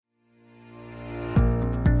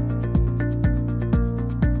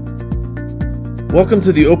Welcome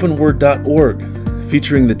to the openword.org,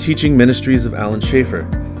 featuring the teaching ministries of Alan Schaefer.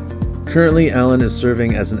 Currently, Alan is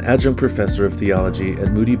serving as an adjunct professor of theology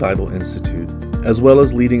at Moody Bible Institute, as well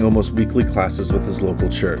as leading almost weekly classes with his local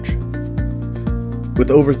church.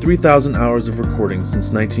 With over 3,000 hours of recording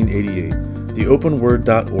since 1988, the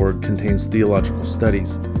openword.org contains theological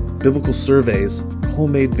studies, biblical surveys,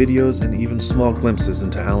 homemade videos, and even small glimpses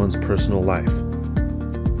into Alan's personal life.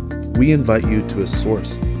 We invite you to a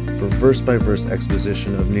source for verse-by-verse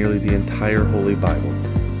exposition of nearly the entire Holy Bible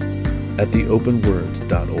at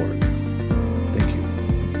theopenword.org. Thank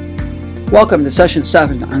you. Welcome to Session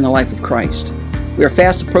 7 on the life of Christ. We are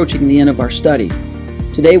fast approaching the end of our study.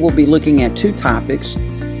 Today we'll be looking at two topics.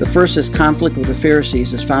 The first is conflict with the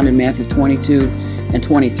Pharisees, as found in Matthew 22 and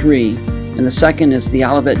 23, and the second is the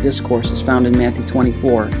Olivet Discourse, as found in Matthew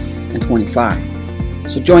 24 and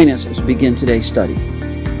 25. So join us as we begin today's study.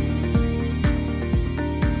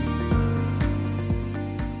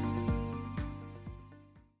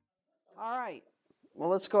 Well,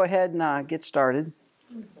 let's go ahead and get started.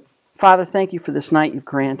 Father, thank you for this night you've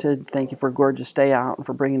granted. Thank you for a gorgeous day out and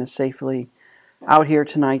for bringing us safely out here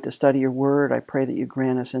tonight to study your word. I pray that you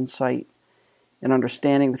grant us insight and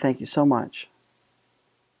understanding. We thank you so much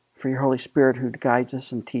for your Holy Spirit who guides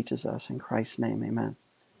us and teaches us. In Christ's name, amen.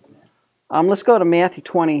 Let's go to Matthew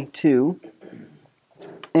 22.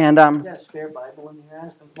 And spare Bible in here. I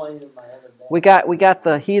was complaining in my other bag. we got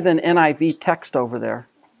the heathen NIV text over there.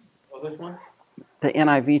 Oh, this one? The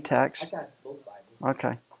NIV text. I got both Bibles.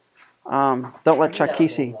 Okay. Don't let Chuck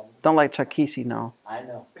Kesey know. I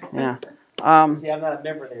know. Yeah. See, I'm not a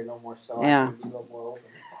member there no more, so yeah. I can be a little more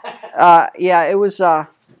open. It was, I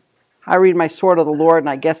read my Sword of the Lord, and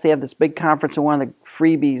I guess they have this big conference, and one of the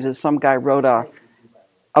freebies is some guy wrote a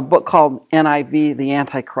book called NIV, the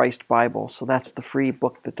Antichrist Bible. So that's the free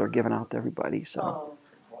book that they're giving out to everybody. So,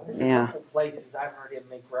 There's a couple places I've heard him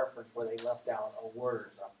make reference where they left out a word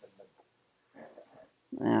or something.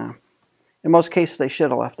 Yeah. In most cases, they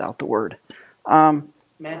should have left out the word.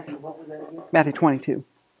 Matthew, what was that again? Matthew 22.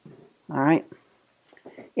 All right.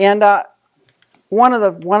 And one of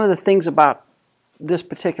the things about this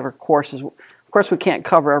particular course is, of course, we can't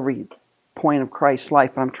cover every point of Christ's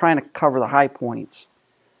life, but I'm trying to cover the high points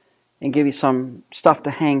and give you some stuff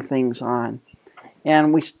to hang things on.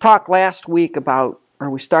 And we talked last week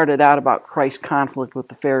we started out about Christ's conflict with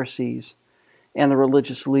the Pharisees and the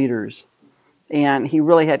religious leaders. And he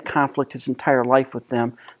really had conflict his entire life with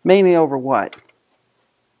them, mainly over what?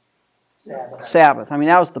 Sabbath. I mean,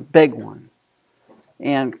 that was the big one.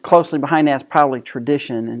 And closely behind that is probably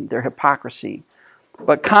tradition and their hypocrisy.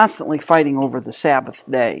 But constantly fighting over the Sabbath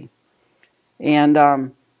day. And,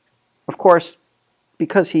 of course,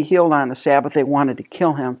 because he healed on the Sabbath, they wanted to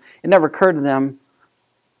kill him. It never occurred to them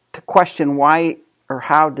to question why or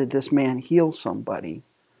how did this man heal somebody.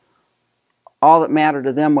 All that mattered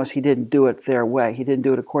to them was he didn't do it their way. He didn't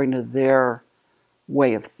do it according to their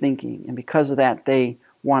way of thinking. And because of that, they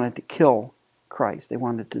wanted to kill Christ. They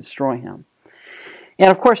wanted to destroy him.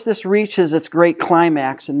 And of course, this reaches its great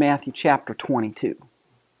climax in Matthew chapter 22.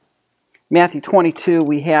 Matthew 22,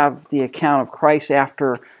 we have the account of Christ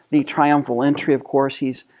after the triumphal entry. Of course,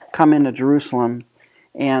 he's come into Jerusalem.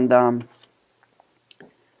 And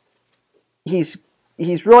he's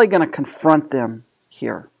really going to confront them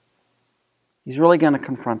here. He's really going to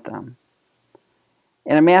confront them.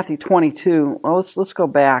 And in Matthew 22, well, let's go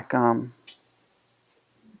back.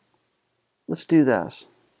 Let's do this.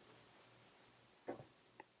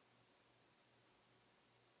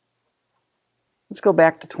 Let's go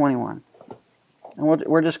back to 21. And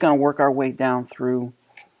we're just going to work our way down through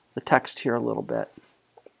the text here a little bit.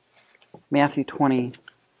 Matthew 20,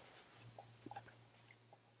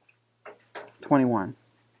 21.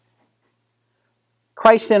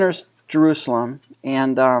 Christ enters Jerusalem,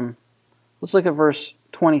 and let's look at verse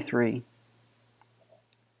 23.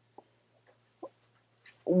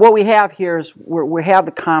 What we have here is we have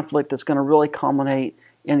the conflict that's going to really culminate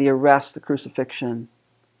in the arrest, the crucifixion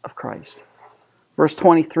of Christ. Verse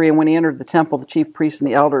 23, and when he entered the temple, the chief priests and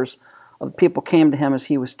the elders of the people came to him as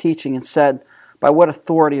he was teaching and said, "By what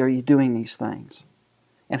authority are you doing these things?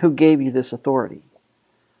 And who gave you this authority?"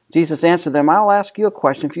 Jesus answered them, "I'll ask you a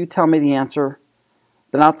question. If you tell me the answer,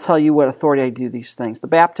 then I'll tell you what authority I do these things. The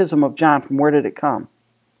baptism of John, from where did it come?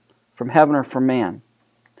 From heaven or from man?"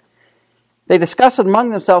 They discussed it among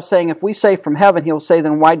themselves, saying, "If we say from heaven, he will say,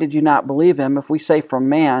 then why did you not believe him? If we say from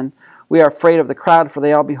man, we are afraid of the crowd, for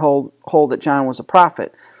they all hold that John was a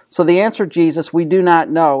prophet." So they answered Jesus, "We do not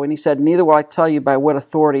know." And he said, "Neither will I tell you by what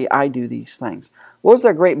authority I do these things." What was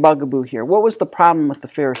their great bugaboo here? What was the problem with the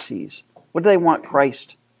Pharisees? What do they want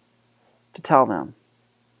Christ to tell them?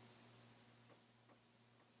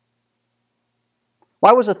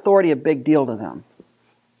 Why was authority a big deal to them?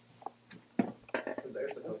 They're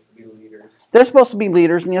supposed to be leaders. They're supposed to be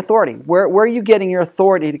leaders in the authority. Where are you getting your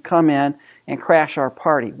authority to come in and crash our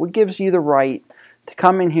party? What gives you the right to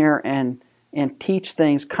come in here and teach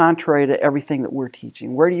things contrary to everything that we're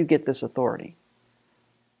teaching? Where do you get this authority?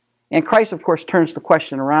 And Christ, of course, turns the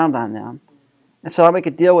question around on them. And so I'll make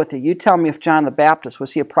a deal with you. You tell me if John the Baptist,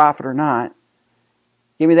 was he a prophet or not?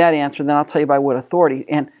 Give me that answer, then I'll tell you by what authority.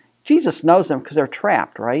 And Jesus knows them because they're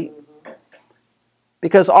trapped, right?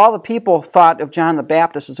 Because all the people thought of John the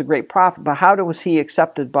Baptist as a great prophet, but how was he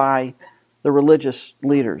accepted by the religious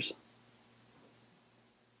leaders?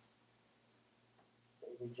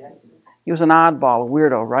 He was an oddball, a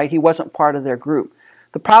weirdo, right? He wasn't part of their group.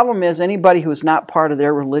 The problem is anybody who was not part of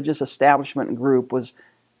their religious establishment and group was,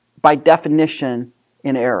 by definition,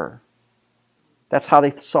 in error. That's how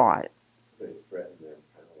they saw it.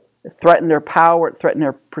 It threatened their power, it threatened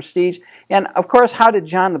their prestige. And, of course, how did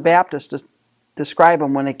John the Baptist describe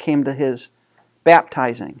him when they came to his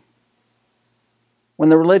baptizing? When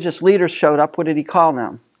the religious leaders showed up, what did he call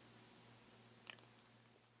them?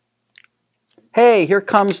 Hey, here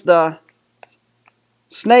comes the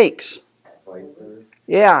snakes.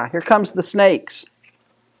 Yeah, here comes the snakes.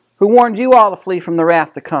 Who warned you all to flee from the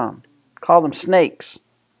wrath to come? Call them snakes.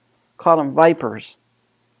 Call them vipers.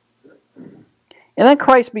 And then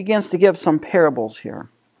Christ begins to give some parables here.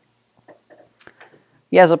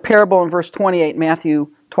 He has a parable in verse 28,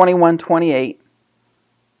 Matthew 21:28,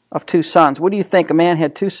 of two sons. What do you think? A man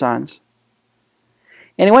had two sons.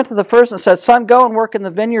 And he went to the first and said, Son, go and work in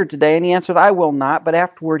the vineyard today. And he answered, I will not. But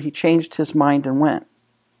afterward he changed his mind and went.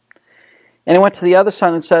 And he went to the other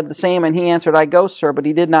son and said the same. And he answered, I go, sir. But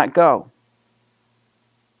he did not go.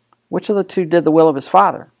 Which of the two did the will of his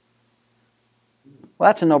father? Well,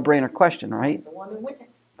 that's a no-brainer question, right? The one who went.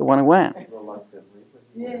 The one who went.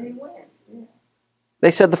 Yeah, he went. Yeah. They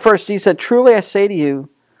said the first. Jesus said, Truly I say to you,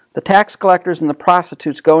 the tax collectors and the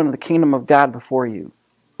prostitutes go into the kingdom of God before you.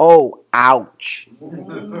 Oh, ouch.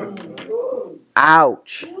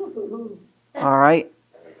 Ouch. All right.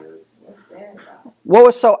 What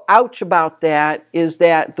was so ouch about that is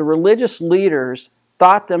that the religious leaders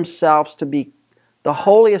thought themselves to be the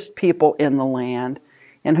holiest people in the land.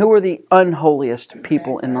 And who were the unholiest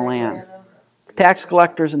people in the land? The tax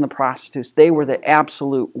collectors and the prostitutes. They were the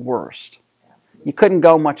absolute worst. You couldn't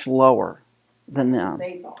go much lower than them.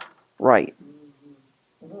 Right.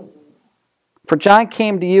 For John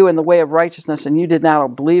came to you in the way of righteousness, and you did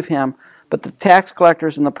not believe him, but the tax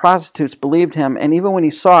collectors and the prostitutes believed him, and even when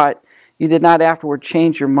you saw it, you did not afterward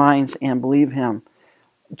change your minds and believe him.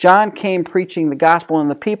 John came preaching the gospel,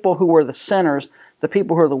 and the people who were the sinners, the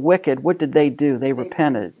people who were the wicked, what did they do? They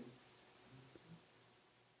repented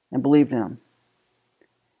and believed him.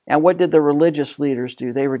 And what did the religious leaders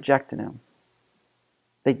do? They rejected him.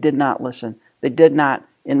 They did not listen. They did not,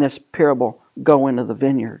 in this parable, go into the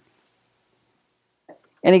vineyard.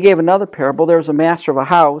 And he gave another parable. There was a master of a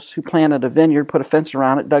house who planted a vineyard, put a fence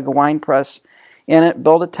around it, dug a wine press in it,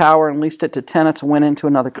 built a tower, and leased it to tenants and went into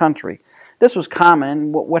another country. This was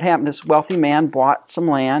common. What happened? This wealthy man bought some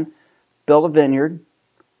land, built a vineyard,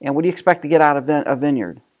 and what do you expect to get out of a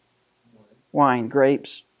vineyard? Wine,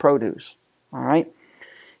 grapes, produce. All right.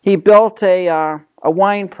 He built a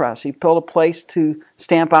wine press. He built a place to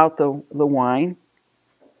stamp out the wine.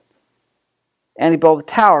 And he built a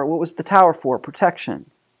tower. What was the tower for? Protection.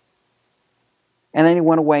 And then he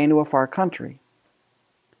went away into a far country.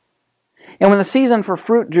 And when the season for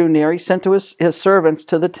fruit drew near, he sent to his servants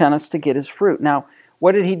to the tenants to get his fruit. Now,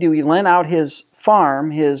 what did he do? He lent out his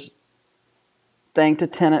farm, his thing, to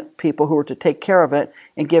tenant people who were to take care of it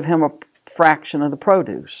and give him a fraction of the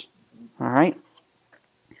produce. All right?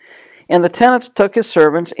 And the tenants took his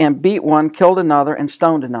servants and beat one, killed another, and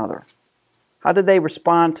stoned another. How did they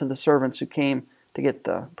respond to the servants who came to get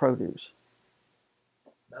the produce?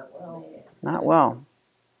 Not well. Not well.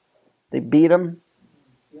 They beat them,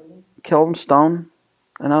 killed them, stoned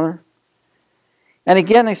another. And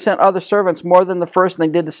again, they sent other servants more than the first, and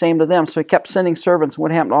they did the same to them. So he kept sending servants.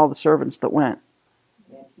 What happened to all the servants that went?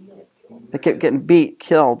 They kept getting beat,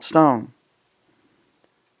 killed, stoned.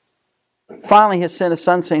 Finally, he sent his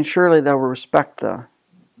son, saying, Surely they will respect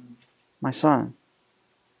my son.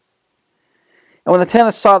 And when the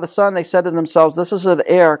tenants saw the son, they said to themselves, This is the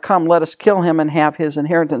heir. Come, let us kill him and have his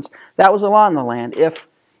inheritance. That was the law in the land. If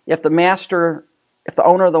the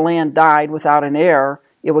owner of the land died without an heir,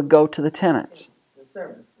 it would go to the tenants. The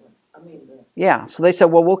servants. Yeah, so they said,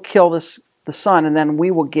 well, we'll kill the son, and then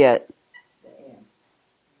we will get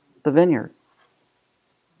the vineyard.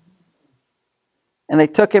 And they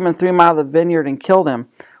took him and threw him out of the vineyard and killed him.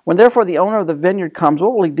 When therefore the owner of the vineyard comes,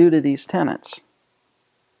 what will he do to these tenants?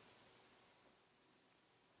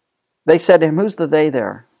 They said to him, who's the they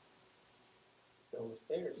there? Those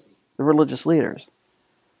Pharisees. The religious leaders.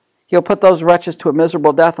 He'll put those wretches to a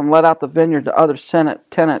miserable death and let out the vineyard to other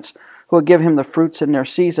tenants who will give him the fruits in their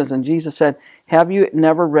seasons. And Jesus said, have you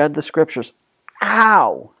never read the scriptures?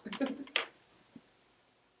 Ow!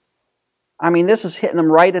 I mean, this is hitting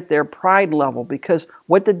them right at their pride level, because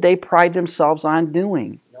what did they pride themselves on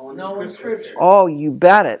doing? Knowing scripture. Oh, you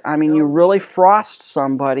bet it. I mean, you really frost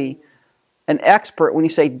somebody, an expert, when you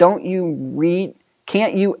say, don't you read,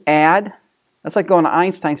 can't you add? That's like going to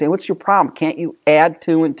Einstein saying, what's your problem? Can't you add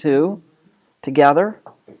 2 and 2 together?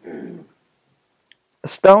 The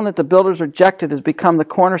stone that the builders rejected has become the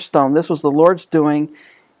cornerstone. This was the Lord's doing,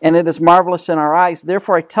 and it is marvelous in our eyes.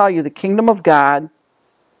 Therefore I tell you, the kingdom of God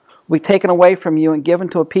will be taken away from you and given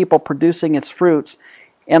to a people producing its fruits.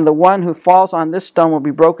 And the one who falls on this stone will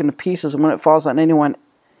be broken to pieces, and when it falls on anyone,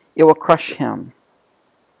 it will crush him.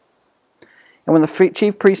 And when the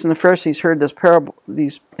chief priests and the Pharisees heard his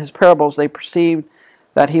parables, they perceived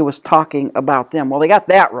that he was talking about them. Well, they got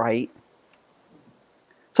that right.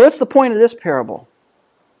 So what's the point of this parable?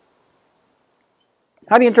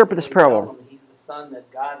 How do you interpret this parable? He's the son that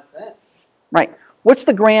God sent. Right. What's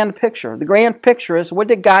the grand picture? The grand picture is, what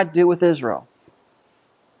did God do with Israel?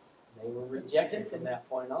 They were rejected from that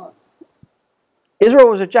point on. Israel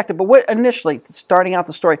was rejected, but what initially, starting out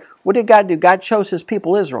the story, what did God do? God chose his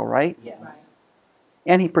people Israel, right? Yeah. Right.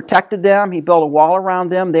 And he protected them. He built a wall around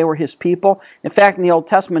them. They were his people. In fact, in the Old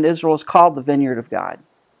Testament, Israel is called the vineyard of God.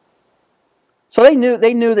 So they knew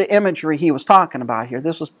the imagery he was talking about here.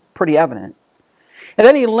 This was pretty evident. And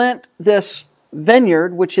then he lent this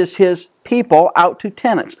vineyard, which is his people, out to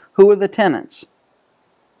tenants. Who are the tenants?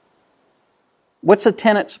 What's a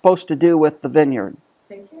tenant supposed to do with the vineyard?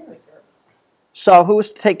 Take care of it. So who was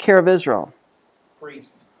to take care of Israel?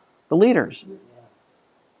 Priest. The leaders.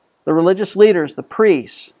 The religious leaders, the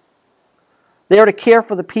priests. They are to care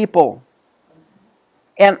for the people.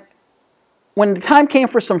 And when the time came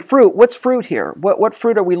for some fruit, what's fruit here? What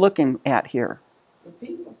fruit are we looking at here? The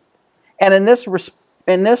people. And in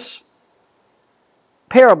this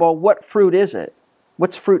parable, what fruit is it?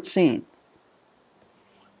 What's fruit seen?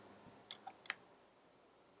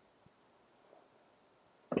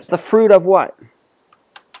 It's the fruit of what?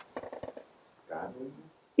 Godliness?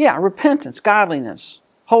 Yeah, repentance, godliness,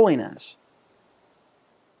 holiness.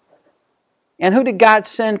 And who did God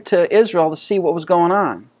send to Israel to see what was going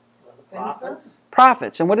on? The prophets.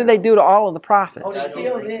 Prophets. And what did they do to all of the prophets? Oh,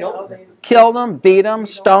 they killed them. Killed them, beat them,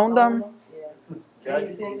 stoned them.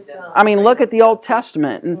 I mean, look at the Old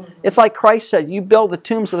Testament. And it's like Christ said, you build the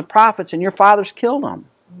tombs of the prophets and your fathers killed them.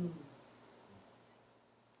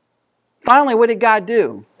 Finally, what did God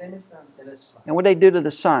do? Send his son. And what did they do to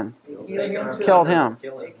the son? Killed him.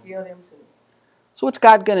 They killed him too. So what's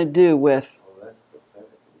God going to do with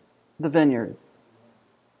the vineyard?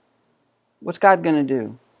 What's God going to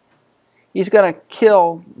do? He's going to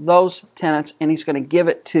kill those tenants, and he's going to give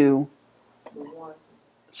it to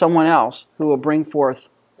someone else who will bring forth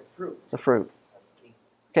the fruit.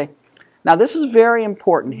 Okay. Now this is very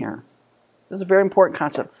important here. This is a very important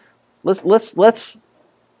concept. Let's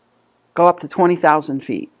go up to 20,000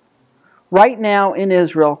 feet. Right now in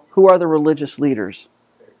Israel, who are the religious leaders?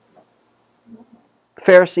 The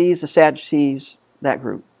Pharisees, the Sadducees, that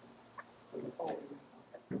group.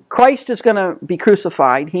 Christ is going to be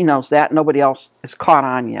crucified. He knows that. Nobody else is caught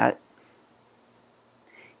on yet.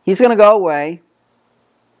 He's going to go away.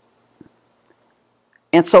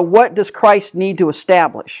 And so what does Christ need to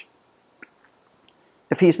establish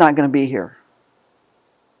if he's not going to be here?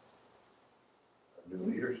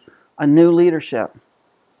 A new leadership.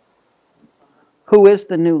 Who is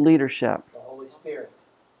the new leadership? The Holy Spirit.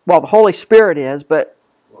 Well, the Holy Spirit is, but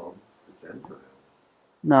The Gentiles.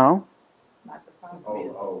 no.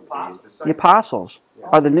 The apostles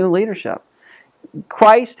are the new leadership.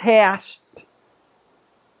 Christ has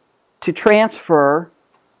to transfer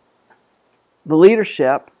the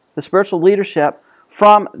leadership, the spiritual leadership,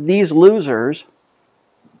 from these losers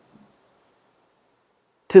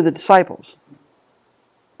to the disciples.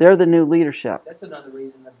 They're the new leadership. That's another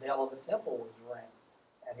reason the veil of the temple was rent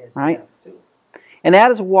at his Right. death too. And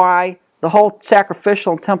that is why the whole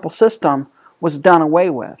sacrificial temple system was done away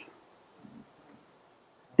with.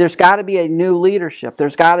 There's got to be a new leadership.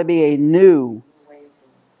 There's got to be a new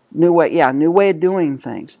way of doing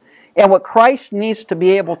things. And what Christ needs to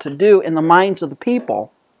be able to do in the minds of the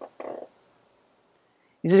people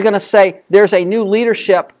is he's going to say, there's a new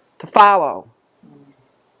leadership to follow.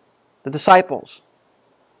 The disciples.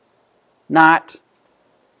 Not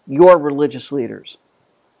your religious leaders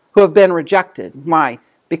who have been rejected. Why?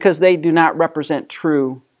 Because they do not represent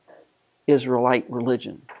true Israelite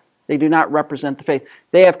religion. They do not represent the faith.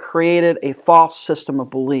 They have created a false system of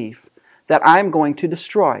belief that I'm going to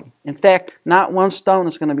destroy. In fact, not one stone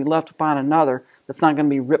is going to be left upon another that's not going to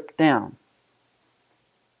be ripped down.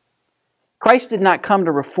 Christ did not come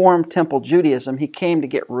to reform temple Judaism. He came to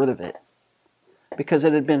get rid of it because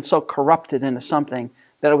it had been so corrupted into something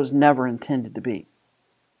that it was never intended to be.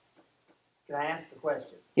 Can I ask a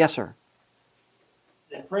question? Yes, sir.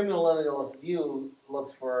 The premillennialist view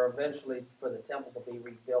looks for eventually for the temple to be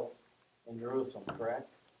rebuilt in Jerusalem, correct?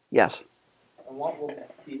 Yes. And what will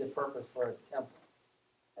be the purpose for a temple?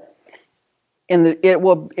 In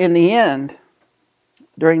the end,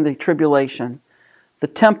 during the tribulation, the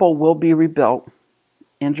temple will be rebuilt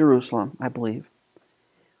in Jerusalem, I believe.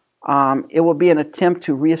 It will be an attempt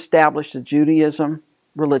to reestablish the Judaism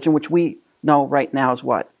religion, which we know right now is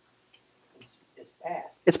what? It's past.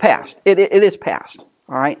 It's past. It is past.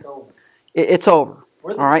 All right? It's over. It's over.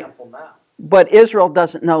 We're the all right? temple now. But Israel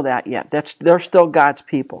doesn't know that yet. They're still God's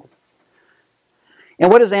people.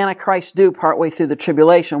 And what does Antichrist do partway through the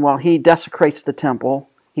tribulation? Well, he desecrates the temple.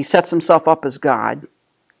 He sets himself up as God.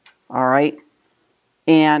 All right?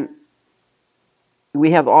 And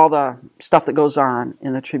we have all the stuff that goes on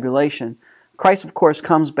in the tribulation. Christ, of course,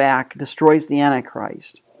 comes back, destroys the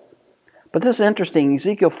Antichrist. But this is interesting.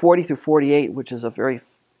 Ezekiel 40 through 48, which is a very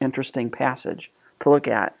interesting passage to look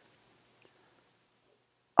at.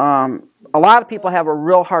 A lot of people have a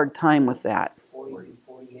real hard time with that. 40 through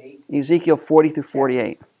 48. Ezekiel 40 through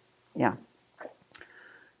 48. Yeah.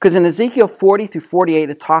 Because in Ezekiel 40 through 48,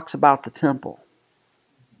 it talks about the temple.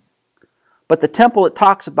 But the temple it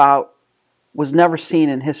talks about was never seen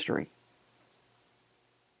in history.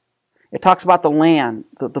 It talks about the land,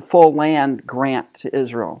 the full land grant to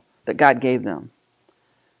Israel that God gave them.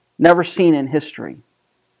 Never seen in history.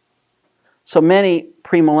 So many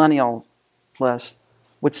premillennialists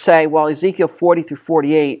would say, well, Ezekiel 40 through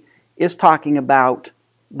 48 is talking about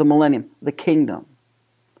the millennium, the kingdom.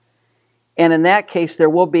 And in that case, there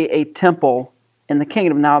will be a temple in the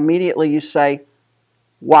kingdom. Now, immediately you say,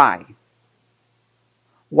 why?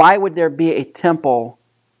 Why would there be a temple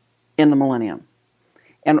in the millennium?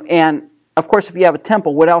 And of course, if you have a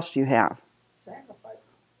temple, what else do you have? Sacrifice.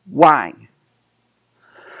 Why?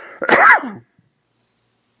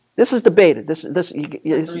 This is debated.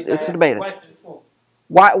 It's debated.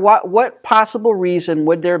 What possible reason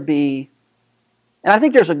would there be? And I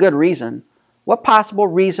think there's a good reason. What possible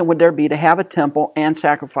reason would there be to have a temple and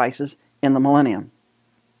sacrifices in the millennium?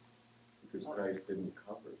 Because Christ didn't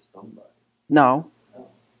cover somebody. No.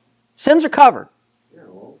 Sins are covered. Yeah,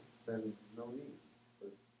 well, then no need.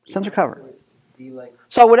 But Sins are covered. Be like,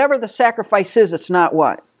 So whatever the sacrifice is, it's not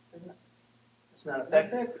what? it's not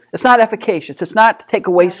effective. It's not efficacious. It's not to take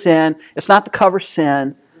away sin. It's not to cover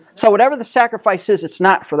sin. So whatever the sacrifice is, it's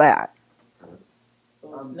not for that.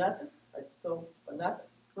 So it's nothing. So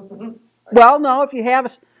nothing. Well, no, if you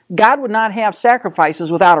have God would not have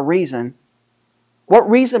sacrifices without a reason. What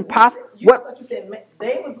reason possible? What you said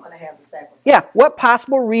they were going to have the sacrifice. Yeah, what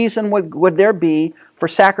possible reason would there be for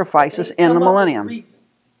sacrifices in the millennium?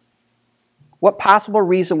 What possible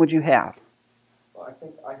reason would you have? Well, I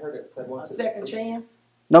think I heard it said once. A second chance?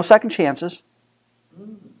 No second chances.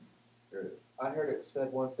 I heard it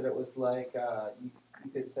said once that it was like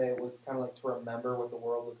you could say it was kind of like to remember what the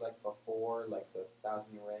world was like before, like the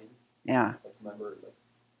 1,000-year reign. Yeah. Like remember, like.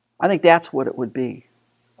 I think that's what it would be.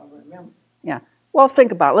 I remember. Yeah. Well,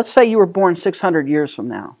 think about it. Let's say you were born 600 years from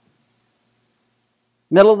now.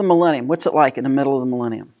 Middle of the millennium. What's it like in the middle of the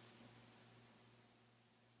millennium?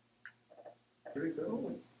 pretty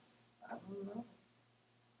good. I don't know.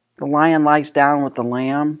 The lion lies down with the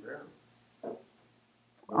lamb.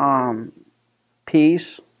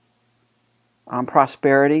 Peace.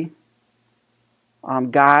 Prosperity.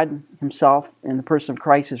 God himself in the person of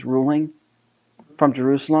Christ is ruling from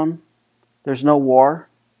Jerusalem. There's no war.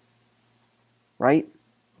 Right?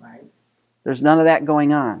 Right. There's none of that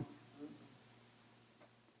going on.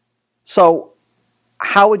 So,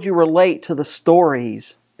 how would you relate to the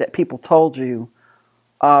stories that people told you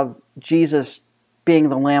of Jesus being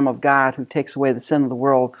the Lamb of God who takes away the sin of the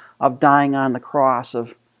world, of dying on the cross,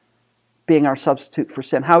 of being our substitute for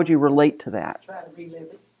sin? How would you relate to that? Try to relive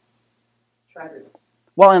it. Try to.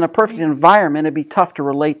 Well, in a perfect environment, it'd be tough to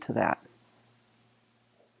relate to that.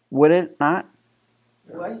 Would it not?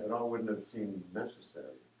 It all wouldn't have seemed necessary.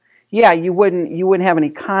 Yeah, you wouldn't have any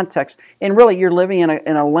context. And really, you're living in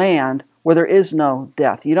a land where there is no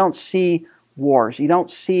death. You don't see wars. You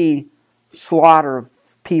don't see slaughter of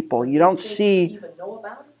people. You don't see. You even know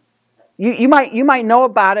about it? You might know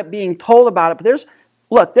about it, being told about it,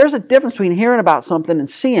 but there's a difference between hearing about something and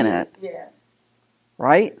seeing it, Yeah.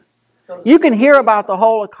 right? You can hear about the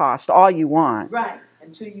Holocaust all you want. Right,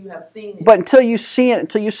 until you have seen it. But until you see it,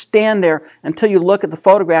 until you stand there, until you look at the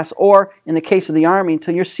photographs, or in the case of the army,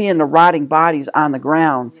 until you're seeing the rotting bodies on the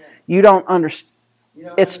ground, you don't understand.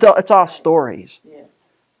 It's all stories. Yeah.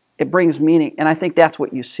 It brings meaning, and I think that's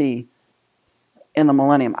what you see in the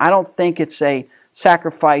millennium. I don't think it's a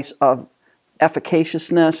sacrifice of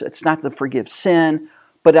efficaciousness. It's not to forgive sin,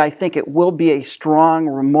 but I think it will be a strong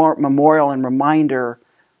memorial and reminder,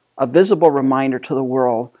 a visible reminder to the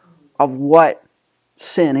world of what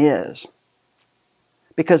sin is.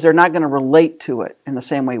 Because they're not going to relate to it in the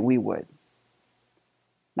same way we would.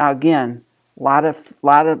 Now again, a lot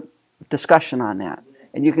of discussion on that.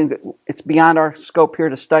 And it's beyond our scope here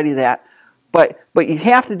to study that. But you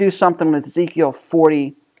have to do something with Ezekiel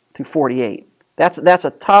 40 through 48. That's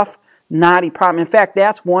a tough, knotty problem. In fact,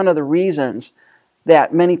 that's one of the reasons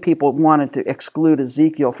that many people wanted to exclude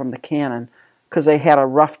Ezekiel from the canon, because they had a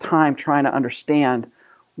rough time trying to understand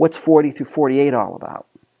what's 40 through 48 all about.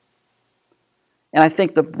 And I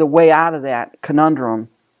think the way out of that conundrum,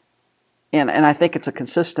 and I think it's a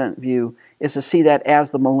consistent view, is to see that as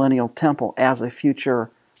the millennial temple, as a future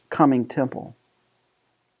coming temple.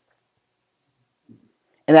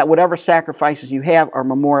 And that whatever sacrifices you have are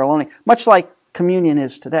memorial only, much like communion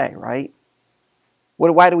is today, right?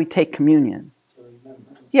 Why do we take communion?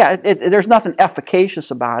 Yeah, there's nothing efficacious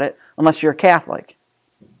about it unless you're a Catholic.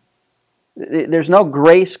 There's no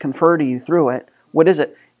grace conferred to you through it. What is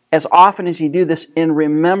it? As often as you do this in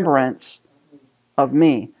remembrance of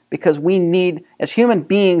me. Because we need, as human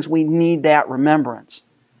beings, we need that remembrance.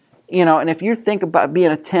 And if you think about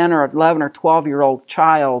being a 10 or 11 or 12-year-old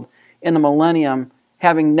child in the millennium,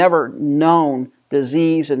 having never known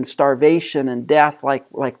disease and starvation and death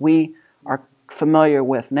like we are familiar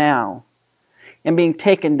with now, and being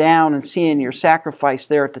taken down and seeing your sacrifice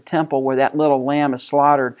there at the temple where that little lamb is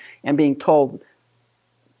slaughtered, and being told,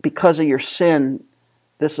 because of your sin,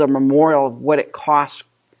 this is a memorial of what it costs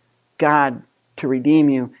God to redeem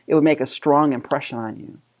you, it would make a strong impression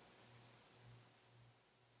on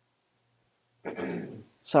you.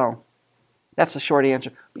 So, that's the short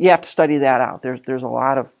answer. You have to study that out. There's a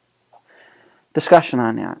lot of discussion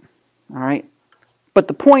on that. All right? But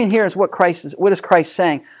the point here is what is Christ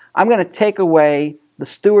saying? I'm going to take away the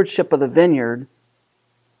stewardship of the vineyard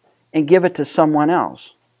and give it to someone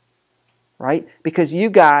else. Right? Because you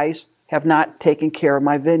guys have not taken care of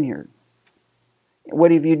my vineyard.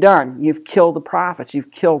 What have you done? You've killed the prophets.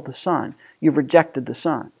 You've killed the Son. You've rejected the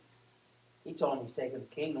Son. He told him he's taking the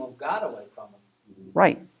kingdom of God away from him.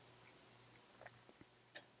 Right.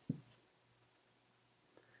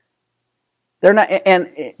 They're not,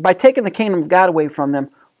 and by taking the kingdom of God away from them,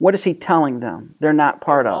 what is he telling them? They're not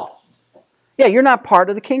part of. Yeah, you're not part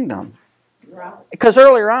of the kingdom. Because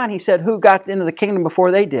earlier on he said, who got into the kingdom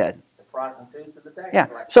before they did? The prostitutes and the tax Yeah.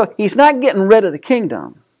 collectors. So he's not getting rid of the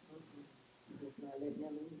kingdom.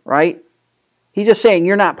 Right? He's just saying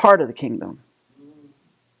you're not part of the kingdom.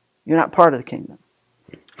 You're not part of the kingdom.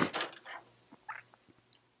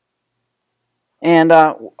 And,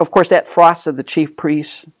 of course, that frosted the chief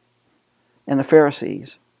priests and the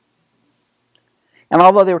Pharisees. And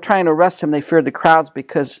although they were trying to arrest him, they feared the crowds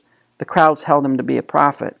because the crowds held him to be a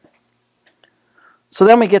prophet. So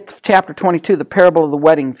then we get to chapter 22, the parable of the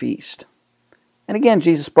wedding feast. And again,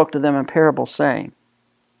 Jesus spoke to them in parables, saying,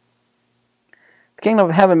 the kingdom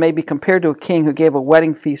of heaven may be compared to a king who gave a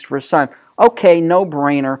wedding feast for his son. Okay,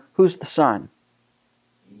 no-brainer. Who's the son?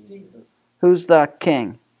 Jesus. Who's the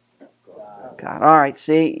king? God. All right,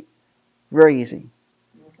 see? Very easy.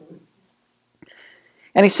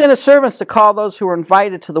 And he sent his servants to call those who were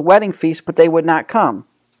invited to the wedding feast, but they would not come.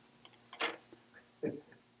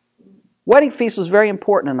 Wedding feast was very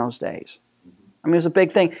important in those days. I mean, it was a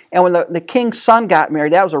big thing. And when the king's son got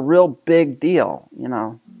married, that was a real big deal,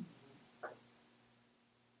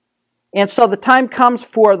 And so the time comes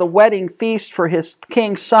for the wedding feast for his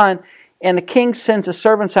king's son, and the king sends his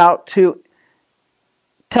servants out to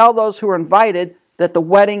tell those who are invited that the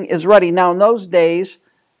wedding is ready. Now, in those days,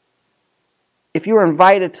 if you were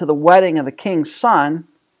invited to the wedding of the king's son,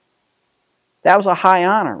 that was a high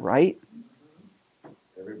honor, right?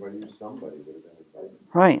 Everybody or somebody would have been invited.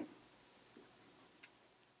 Right.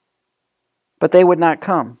 But they would not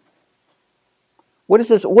come. What is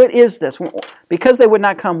this? What is this? Because they would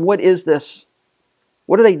not come, what is this?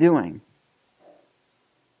 What are they doing?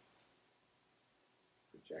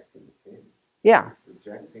 Rejecting the king. Yeah.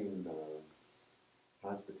 Rejecting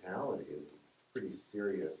hospitality is a pretty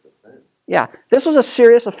serious offense. Yeah. This was a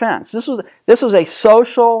serious offense. This was a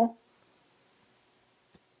social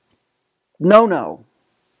no-no.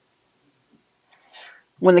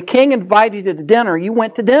 When the king invited you to dinner, you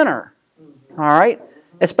went to dinner. All right?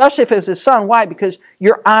 Especially if it's his son. Why? Because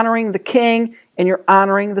you're honoring the king and you're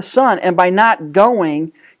honoring the son. And by not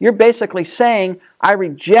going, you're basically saying, I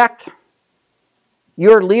reject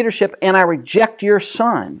your leadership and I reject your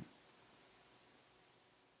son.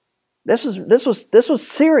 This was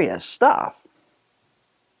serious stuff.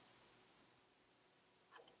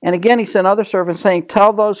 And again, he sent other servants saying,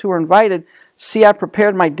 tell those who are invited, see, I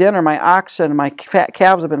prepared my dinner, my oxen and my fat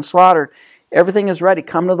calves have been slaughtered. Everything is ready.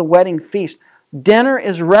 Come to the wedding feast. Dinner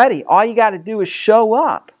is ready. All you got to do is show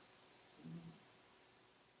up.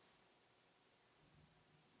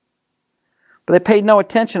 But they paid no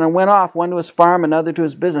attention and went off, one to his farm, another to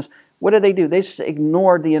his business. What did they do? They just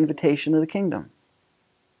ignored the invitation to the kingdom.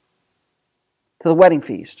 To the wedding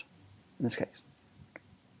feast, in this case.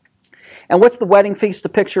 And what's the wedding feast a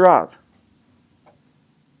picture of?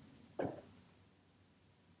 The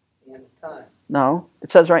end of time. No, it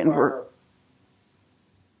says right in verse.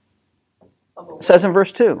 It says in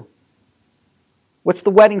verse 2. What's the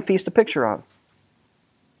wedding feast a picture of?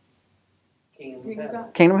 Kingdom of heaven.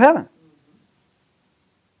 Kingdom of heaven.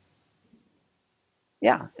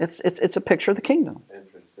 Yeah, it's a picture of the kingdom.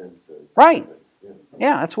 Entrance into Right.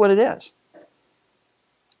 Yeah, that's what it is.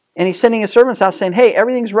 And he's sending his servants out saying, hey,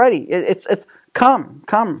 everything's ready. It's come.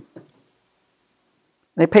 And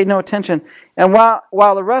they paid no attention. And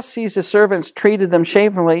while the rest seized his servants, treated them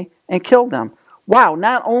shamefully, and killed them. Wow,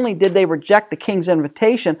 not only did they reject the king's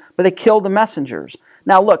invitation, but they killed the messengers.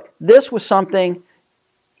 Now look, this was something,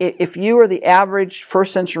 if you were the average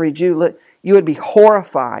first century Jew, you would be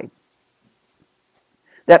horrified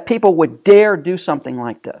that people would dare do something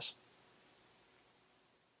like this.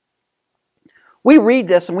 We read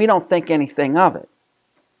this and we don't think anything of it.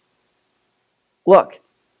 Look,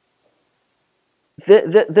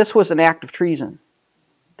 this was an act of treason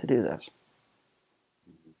to do this.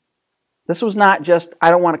 This was not just, I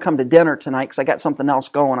don't want to come to dinner tonight because I got something else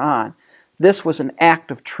going on. This was an act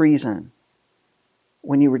of treason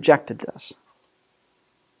when you rejected this.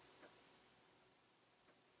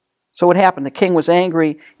 So what happened? The king was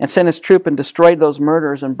angry and sent his troop and destroyed those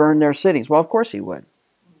murderers and burned their cities. Well, of course he would.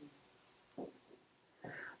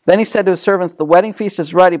 Then he said to his servants, the wedding feast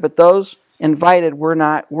is ready, but those invited were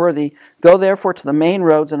not worthy. Go therefore to the main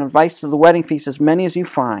roads and invite to the wedding feast as many as you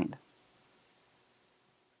find.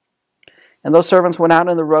 And those servants went out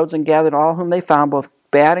on the roads and gathered all whom they found, both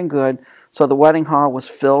bad and good, so the wedding hall was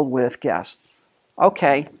filled with guests.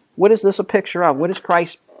 Okay, what is this a picture of? What is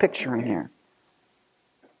Christ picturing here?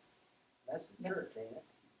 That's the church, ain't it?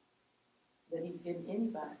 That he can get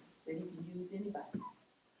anybody. That he can use anybody.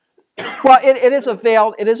 Well, it is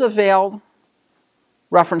a veiled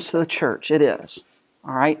reference to the church. It is.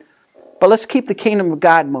 All right? But let's keep the kingdom of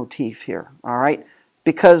God motif here. All right?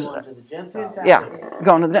 Because, Going to the Gentiles. yeah,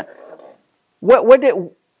 going to the... What did...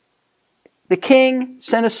 The king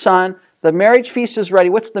sent his son. The marriage feast is ready.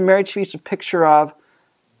 What's the marriage feast a picture of?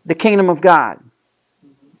 The kingdom of God.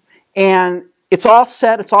 And it's all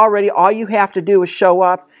set. It's all ready. All you have to do is show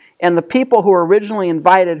up. And the people who were originally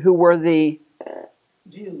invited, who were the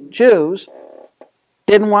Jews,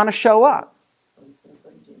 didn't want to show up.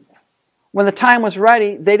 When the time was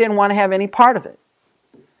ready, they didn't want to have any part of it.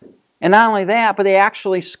 And not only that, but they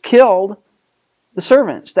actually killed the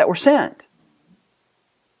servants that were sent.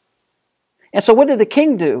 And so what did the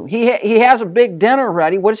king do? He has a big dinner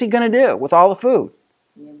ready. What is he going to do with all the food?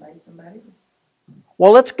 He invite somebody.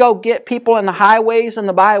 Well, let's go get people in the highways and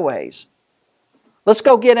the byways. Let's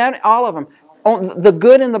go get all of them. The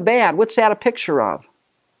good and the bad. What's that a picture of?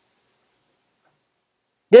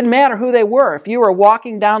 Didn't matter who they were. If you were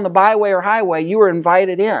walking down the byway or highway, you were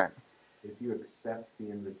invited in. If you accept the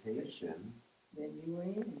invitation, Then you were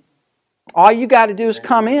in. All you got to do is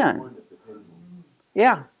come in.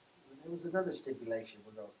 Yeah. There was another stipulation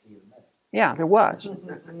we're going to see in a minute. Yeah, there was.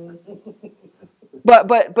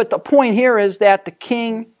 But the point here is that the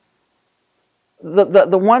king,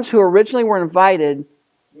 the ones who originally were invited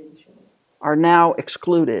are now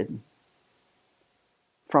excluded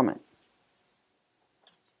from it.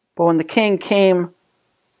 But when the king came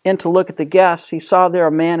in to look at the guests, he saw there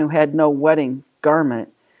a man who had no wedding garment.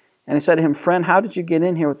 And he said to him, friend, how did you get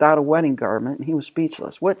in here without a wedding garment? And he was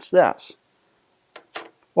speechless. What's this?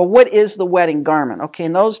 Well, what is the wedding garment? Okay,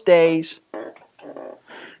 in those days,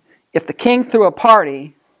 if the king threw a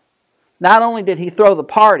party, not only did he throw the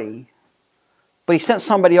party, but he sent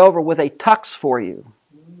somebody over with a tux for you.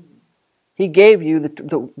 He gave you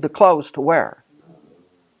the clothes to wear.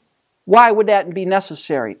 Why would that be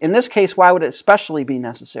necessary? In this case, why would it especially be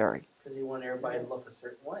necessary? Because he wanted everybody to look a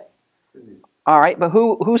certain way. All right, but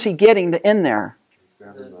who's he getting in there?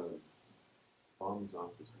 grabbing the bums off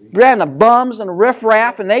the street. Brand the bums and the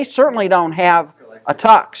riffraff, and they certainly don't have a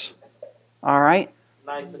tux. All right?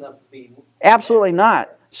 Nice enough to be. Absolutely not.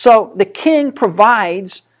 So the king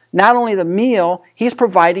provides not only the meal, he's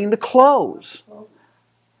providing the clothes.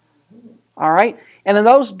 All right? And in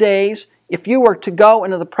those days, if you were to go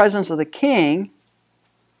into the presence of the king,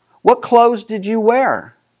 what clothes did you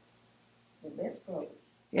wear? The best clothes.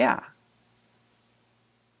 Yeah.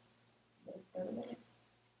 Best for the best.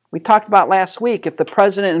 We talked about last week, if the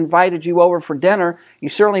president invited you over for dinner, you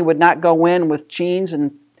certainly would not go in with jeans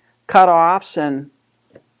and cutoffs and,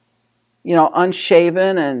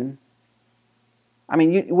 unshaven. And,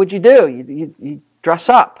 what'd you do? You'd dress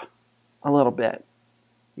up a little bit.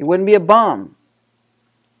 You wouldn't be a bum.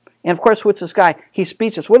 And of course, what's this guy? He's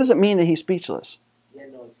speechless. What does it mean that he's speechless? Yeah,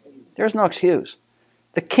 no excuse. There's no excuse.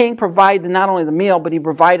 The king provided not only the meal, but he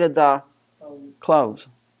provided the clothes.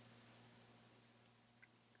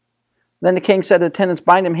 Then the king said to the attendants,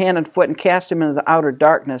 bind him hand and foot and cast him into the outer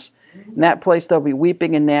darkness. In that place there will be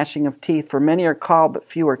weeping and gnashing of teeth, for many are called, but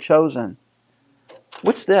few are chosen.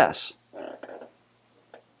 What's this?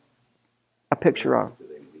 A picture of.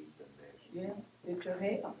 Yeah, picture of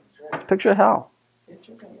hell. Picture of hell.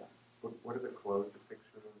 Picture of hell. What are the clothes a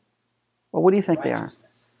picture of? Well, what do you think they are?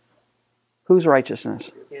 Righteousness. Whose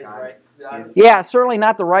righteousness? His right. Yeah, certainly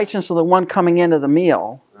not the righteousness of the one coming into the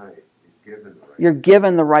meal. Right, you're given the right. You're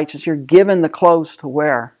given the righteousness. You're given the clothes to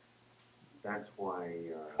wear. That's why.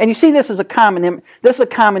 And you see, this is a common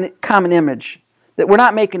image. That we're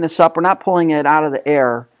not making this up. We're not pulling it out of the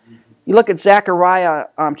air. You look at Zechariah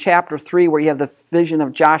chapter 3, where you have the vision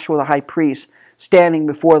of Joshua the high priest standing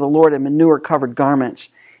before the Lord in manure-covered garments.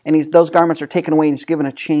 And those garments are taken away and he's given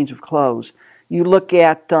a change of clothes. You look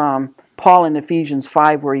at Paul in Ephesians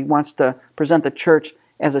 5, where he wants to present the church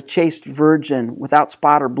as a chaste virgin without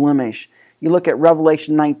spot or blemish. You look at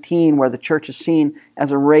Revelation 19, where the church is seen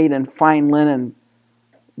as arrayed in fine linen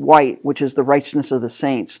white, which is the righteousness of the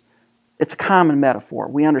saints. It's a common metaphor.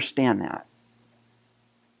 We understand that.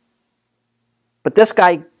 But this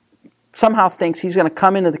guy somehow thinks he's going to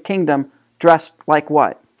come into the kingdom dressed like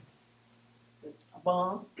what? A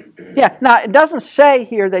bum? Yeah, now it doesn't say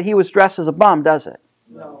here that he was dressed as a bum, does it?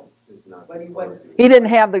 No. But he wasn't. He didn't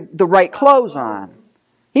have the right clothes on.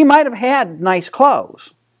 He might have had nice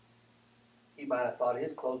clothes. He might have thought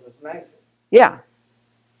his clothes was nicer. Yeah.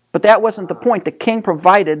 But that wasn't the point. The king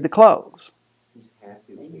provided the clothes. He's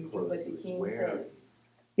happy with And the you do clothes what the he was king wearing. said.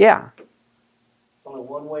 Yeah. There's only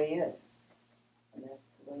one way in. And that's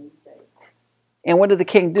the way he said. And what did the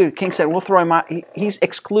king do? The king said, we'll throw him out. He's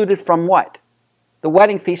excluded from what? The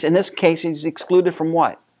wedding feast. In this case, he's excluded from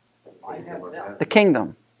what? The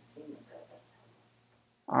kingdom.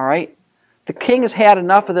 All right? The king has had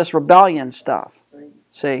enough of this rebellion stuff.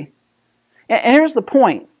 See? And here's the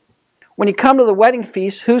point. When you come to the wedding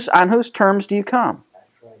feast, on whose terms do you come?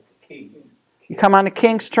 That's right, the key. You come on the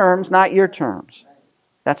king's terms, not your terms.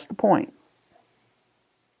 That's the point.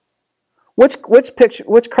 What's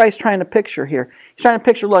Christ trying to picture here? He's trying to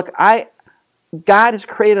picture, look, God has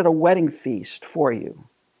created a wedding feast for you.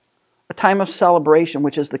 A time of celebration,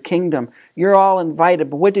 which is the kingdom. You're all invited,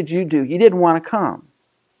 but what did you do? You didn't want to come.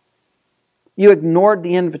 You ignored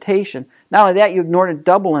the invitation. Not only that, you ignored a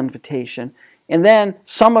double invitation. And then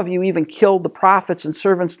some of you even killed the prophets and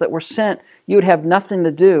servants that were sent. You would have nothing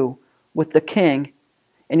to do with the king,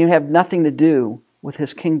 and you have nothing to do with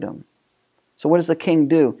his kingdom. So what does the king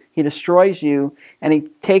do? He destroys you, and he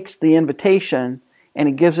takes the invitation, and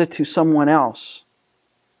he gives it to someone else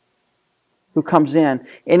who comes in.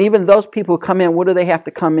 And even those people who come in, what do they have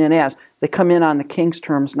to come in as? They come in on the king's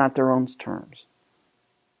terms, not their own terms.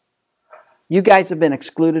 You guys have been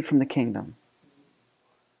excluded from the kingdom.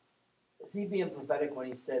 Is he being prophetic when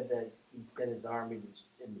he said that he sent his army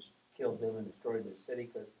and killed them and destroyed their city?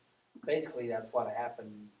 Because basically that's what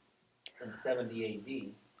happened in 70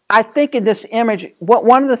 A.D. I think in this image,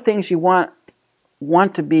 one of the things you want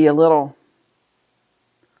to be a little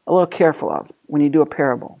careful of when you do a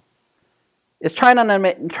parable is try not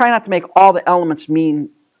to make all the elements mean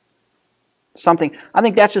something. I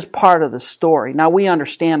think that's just part of the story. Now we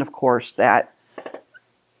understand, of course, that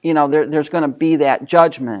there's going to be that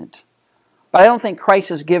judgment, but I don't think Christ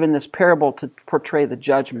has given this parable to portray the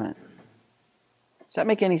judgment. Does that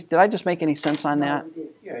make any? Did I just make any sense on that?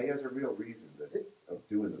 Yeah, he has a real reason of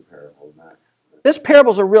doing the parable, not. This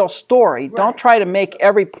parable's a real story. Right. Don't try to make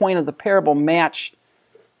every point of the parable match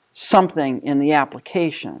something in the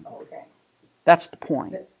application. Okay. That's the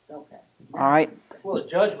point. Okay. All right? Well, the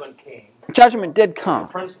judgment came. Judgment did come. The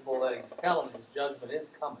principle that he's telling is judgment is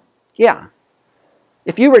coming. Yeah.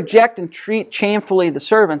 If you reject and treat shamefully the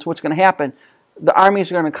servants, what's going to happen? the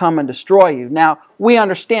armies are going to come and destroy you. Now, we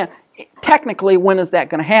understand, technically, when is that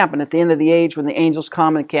going to happen? At the end of the age, when the angels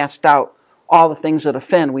come and cast out all the things that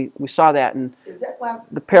offend. We saw that in Is that why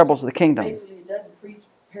the parables of the kingdom. basically it doesn't preach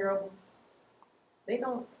parables? They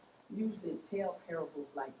don't usually tell parables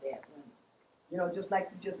like that. Just like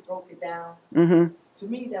you just broke it down. Mm-hmm. To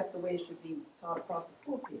me, that's the way it should be taught across the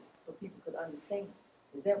pulpit so people could understand.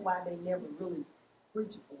 Is that why they never really preach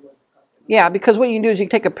it for what? Yeah, because what you can do is you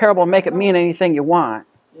can take a parable and make it mean anything you want.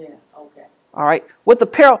 Yeah, okay. All right. With the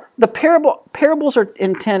parables are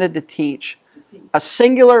intended to teach a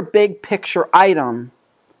singular big picture item.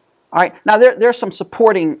 All right. Now there's some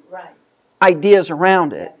supporting Right. ideas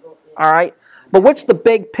around it. All right. But what's the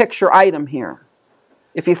big picture item here?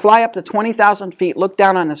 If you fly up to 20,000 feet, look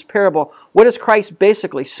down on this parable, what is Christ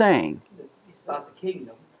basically saying? It's about the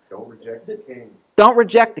kingdom. Don't reject the king. Don't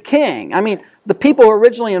reject the king. I mean, the people who were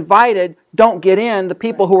originally invited don't get in. The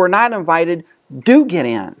people who were not invited do get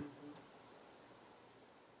in.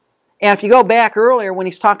 And if you go back earlier when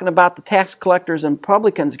he's talking about the tax collectors and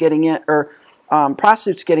publicans getting in, or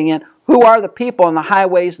prostitutes getting in, who are the people in the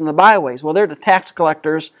highways and the byways? Well, they're the tax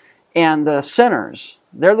collectors and the sinners.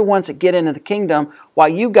 They're the ones that get into the kingdom while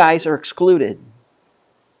you guys are excluded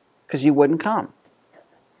because you wouldn't come.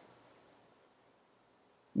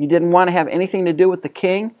 You didn't want to have anything to do with the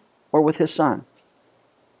king or with his son.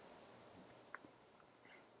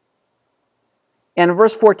 And in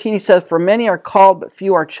verse 14 he says, "For many are called, but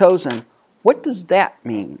few are chosen." What does that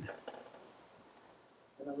mean?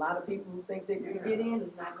 And a lot of people who think they're going to get in is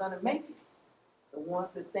not going to make it. The ones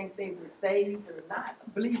that think they were saved or not,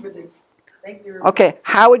 believers that think they're... Okay,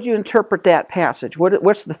 how would you interpret that passage?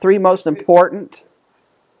 What's the three most important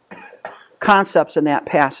concepts in that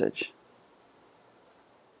passage?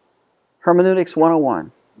 Hermeneutics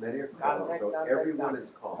 101. Many are called, so everyone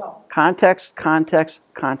is called. Context, context,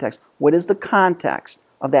 context. What is the context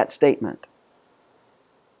of that statement?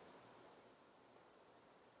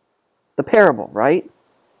 The parable, right?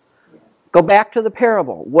 Go back to the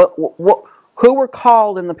parable. Who were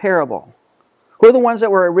called in the parable? Who are the ones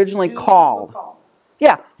that were originally Jews called? were called.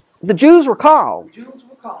 Yeah, the Jews were called. Jews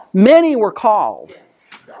were called. Many were called.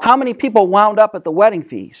 How many people wound up at the wedding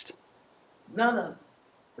feast? None of them.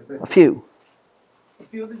 A few. A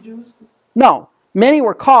few of the Jews. No, many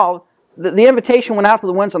were called. The invitation went out to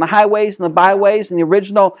the ones on the highways and the byways and the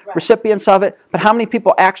original recipients of it. But how many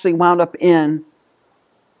people actually wound up in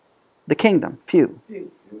the kingdom? Few.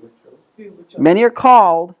 Few were chosen. Many are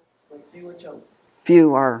called, But few were chosen.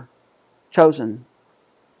 few are chosen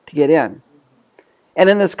to get in. And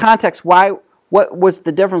in this context, what was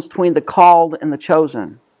the difference between the called and the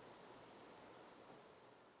chosen?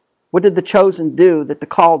 What did the chosen do that the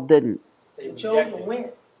called didn't? The chosen went.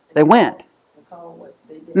 They went. The called what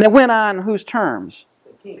they did. And they went on whose terms?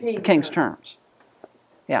 The king. The king's terms.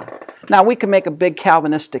 Yeah. Now, we can make a big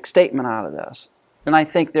Calvinistic statement out of this. And I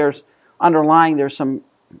think there's some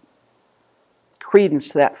credence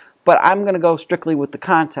to that. But I'm going to go strictly with the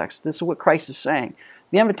context. This is what Christ is saying.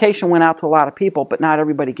 The invitation went out to a lot of people, but not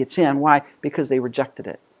everybody gets in. Why? Because they rejected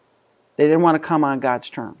it. They didn't want to come on God's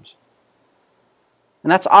terms.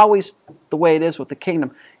 And that's always the way it is with the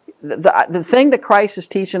kingdom. The thing that Christ is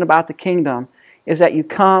teaching about the kingdom is that you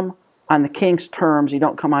come on the king's terms, you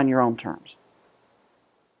don't come on your own terms.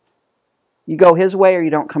 You go his way or you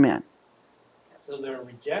don't come in. So their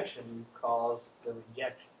rejection caused the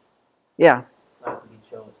rejection, Yeah, not to be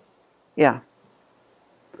chosen. yeah.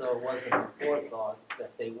 So it wasn't a forethought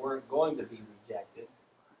that they weren't going to be rejected,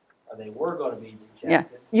 or they were going to be Yeah.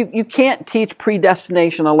 rejected. You can't teach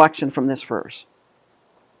predestination election from this verse.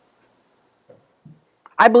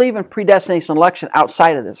 I believe in predestination election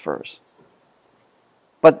outside of this verse.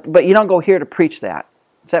 But you don't go here to preach that.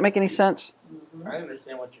 Does that make any sense? I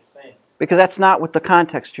understand what you're saying. Because that's not what the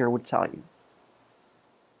context here would tell you.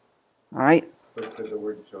 All right? But could the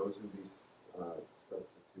word chosen be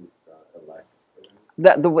substitute elect?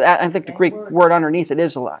 I think the Greek word underneath it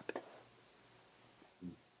is elect.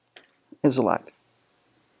 Is elect.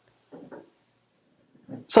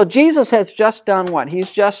 So Jesus has just done what?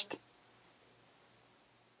 He's just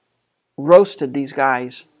roasted these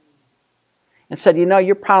guys and said,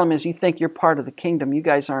 your problem is you think you're part of the kingdom. You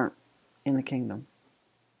guys aren't in the kingdom.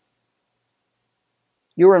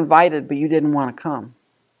 You were invited, but you didn't want to come.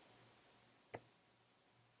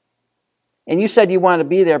 And you said you wanted to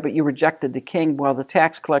be there, but you rejected the king. Well, the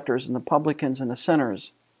tax collectors and the publicans and the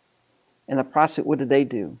sinners and the prostitute, what did they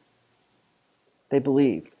do? They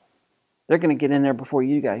believed. They're going to get in there before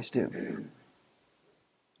you guys do.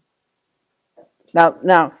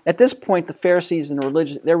 Now, at this point, the Pharisees and the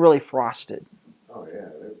religious, they're really frosted. Oh yeah,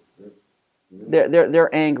 they're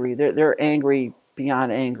They're angry. They're angry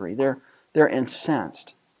beyond angry. They're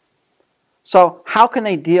incensed. So how can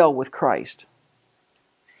they deal with Christ?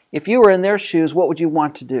 If you were in their shoes, what would you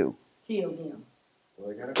want to do? Kill him. Well,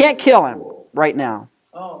 they gotta Can't be kill him cool. right now.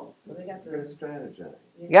 Oh, so they got They're gonna to strategize.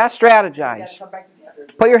 You got to strategize. come back together.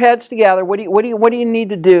 Put your heads together. What do you need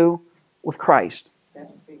to do with Christ? Got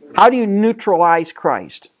to figure it How do you neutralize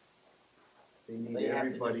Christ? They need They have to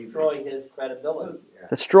everybody destroy his credibility. Yeah,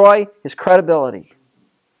 Destroy his credibility.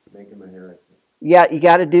 make him a heretic. Yeah, you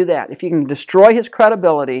got to do that. If you can destroy his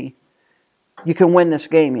credibility, you can win this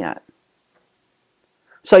game yet.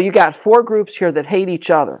 So you got 4 groups here that hate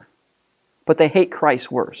each other, but they hate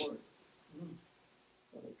Christ worse. So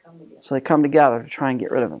they come together. So they come together to try and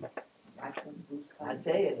get rid of him. Watch them Bruce I Conner.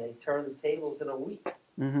 tell you, they turn the tables in a week.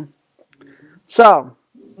 hmm So,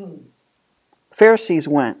 Pharisees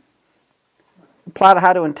went, plotted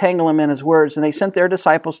how to entangle him in his words, and they sent their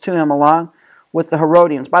disciples to him along with the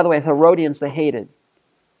Herodians. By the way, the Herodians they hated.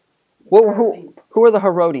 Who were the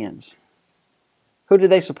Herodians? Who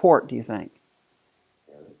did they support, do you think?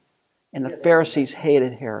 And the Pharisees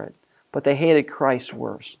hated Herod, but they hated Christ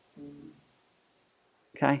worse.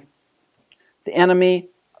 Okay? The enemy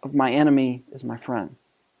of my enemy is my friend.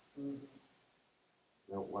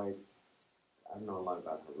 Now, why? I don't know a lot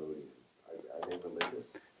about Herodians. Are they religious?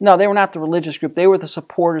 No, they were not the religious group. They were the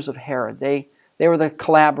supporters of Herod. They were the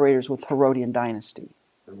collaborators with Herodian dynasty.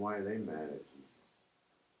 Then why are they mad at Jesus?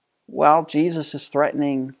 Well, Jesus is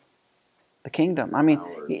threatening the kingdom. I mean,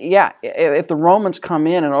 yeah, if the Romans come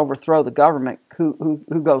in and overthrow the government, who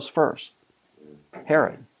goes first?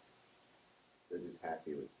 Herod. They're just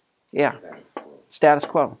happy with Yeah, status quo. status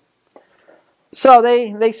quo. So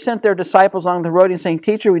they sent their disciples along the Herodians saying,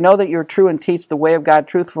 Teacher, we know that you are true and teach the way of God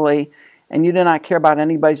truthfully, and you do not care about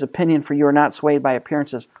anybody's opinion, for you are not swayed by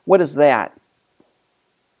appearances. What is that?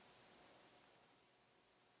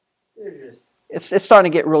 They're just It's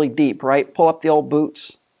starting to get really deep, right? Pull up the old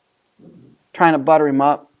boots, trying to butter him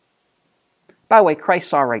up. By the way, Christ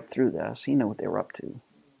saw right through this. He knew what they were up to.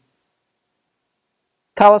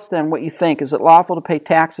 Tell us then what you think. Is it lawful to pay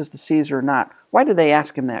taxes to Caesar or not? Why did they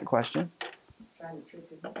ask him that question? Trying to trick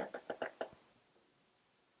him.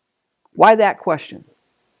 Why that question?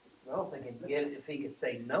 well, if he could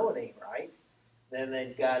say no, it ain't right, then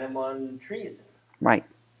they've got him on treason. Right.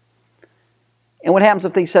 And what happens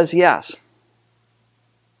if he says yes?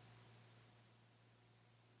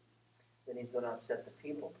 Then he's going to upset the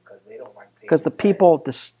people because they don't like paying. Because the tax. people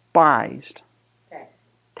despised Tax.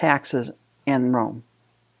 taxes in Rome.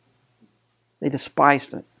 They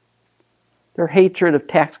despised it. Their hatred of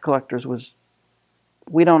tax collectors was,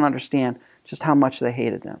 we don't understand just how much they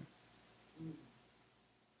hated them.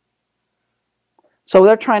 So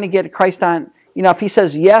they're trying to get Christ on, if he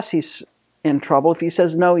says yes, he's in trouble. If he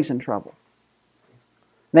says no, he's in trouble.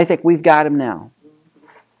 And they think, we've got him now.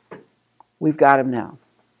 We've got him now.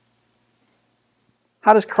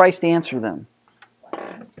 How does Christ answer them?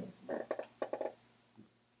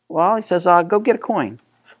 Well, he says, go get a coin.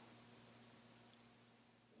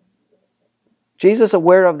 Jesus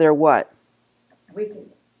aware of their what? Wicked.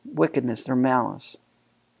 Wickedness, their malice.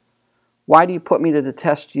 Why do you put me to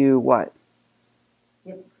test you what?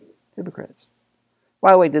 Hypocrite. Hypocrites.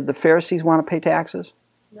 By the way, did the Pharisees want to pay taxes?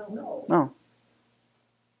 No. No.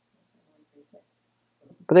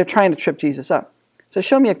 But they're trying to trip Jesus up. So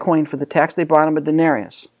show me a coin for the tax. They brought him a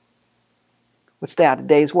denarius. What's that? A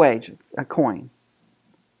day's wage, a coin.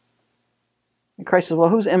 And Christ says, well,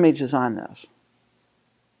 whose image is on this?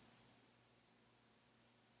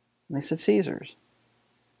 And they said, Caesar's.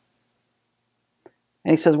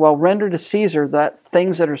 And he says, well, render to Caesar the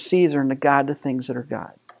things that are Caesar and to God the things that are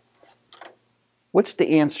God. What's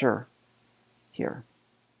the answer here?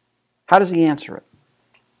 How does he answer it?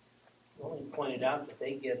 Well, he pointed out that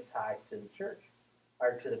they give tithes to the church,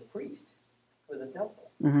 or to the priest, for the temple.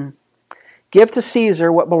 Mm-hmm. Give to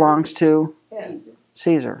Caesar what belongs to Yeah.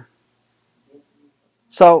 Caesar.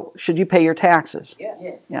 So, should you pay your taxes? Yes.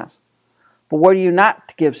 Yes. Yes. But what are you not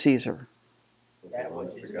to give Caesar? That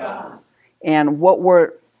which is God. And what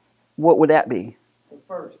would that be? The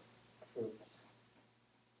first. Fruits.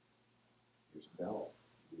 Yourself,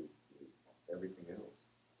 everything else.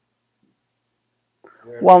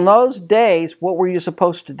 Well, in those days, what were you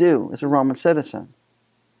supposed to do as a Roman citizen?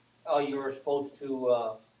 Oh, you were supposed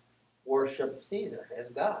to worship Caesar as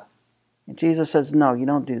God. And Jesus says, no, you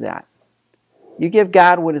don't do that. You give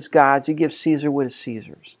God what is God's. You give Caesar what is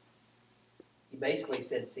Caesar's. He basically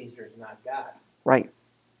said Caesar is not God. Right.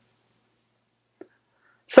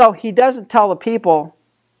 So he doesn't tell the people,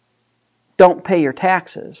 don't pay your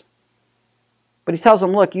taxes. But he tells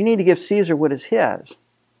them, look, you need to give Caesar what is his.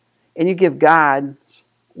 and you give God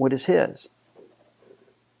what is his.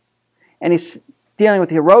 And he's dealing with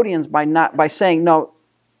the Herodians by saying, no,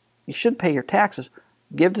 you should pay your taxes.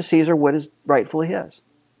 Give to Caesar what is rightfully his.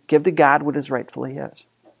 Give to God what is rightfully his.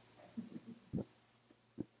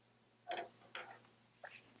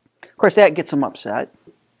 Of course, that gets them upset.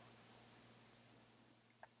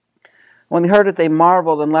 When they heard it, they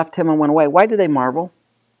marveled and left him and went away. Why did they marvel?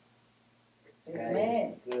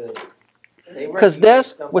 Amen. Good. Because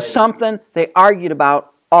this was something they argued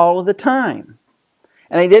about all of the time.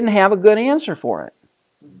 And they didn't have a good answer for it.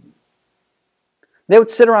 They would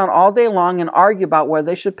sit around all day long and argue about whether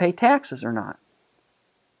they should pay taxes or not.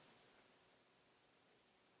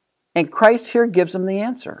 And Christ here gives them the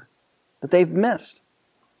answer that they've missed.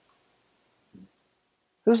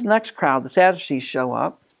 Who's the next crowd? The Sadducees show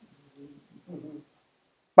up.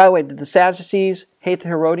 By the way, did the Sadducees hate the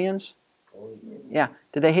Herodians? Yeah.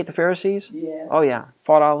 Did they hate the Pharisees? Yeah. Oh yeah.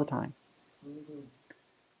 Fought all the time.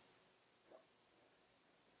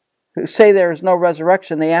 Who say there is no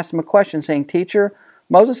resurrection, they asked him a question, saying, Teacher,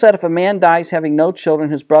 Moses said if a man dies having no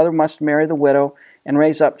children, his brother must marry the widow and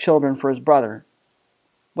raise up children for his brother.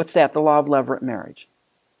 What's that? The law of levirate marriage.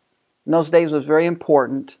 In those days it was very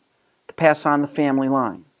important to pass on the family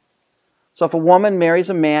line. So if a woman marries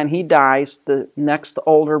a man, he dies, the next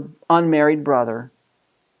older unmarried brother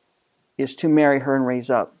is to marry her and raise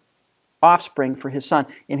up offspring for his son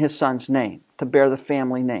in his son's name, to bear the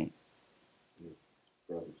family name.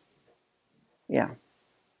 Yeah.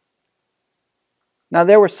 Now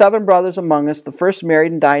there were 7 brothers among us. The first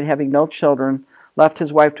married and died, having no children, left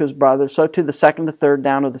his wife to his brother. So too the second, the third,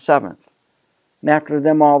 down to the 7th. And after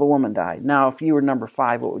them all the woman died. Now if you were number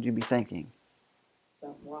 5, what would you be thinking?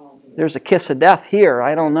 Something wrong here. There's a kiss of death here.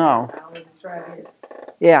 I don't know. I want to try this.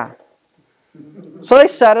 Yeah. So they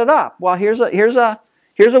set it up. Well, here's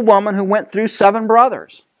a woman who went through 7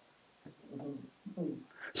 brothers.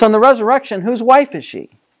 So in the resurrection, whose wife is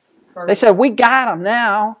she? They said, we got him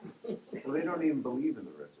now. Well, they don't even believe in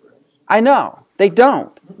the resurrection. I know. They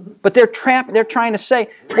don't. But they're trying to say,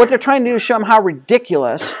 what they're trying to do is show them how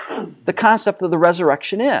ridiculous the concept of the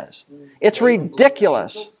resurrection is. It's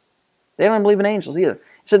ridiculous. They don't believe in angels either.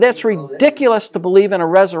 So that's ridiculous to believe in a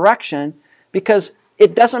resurrection because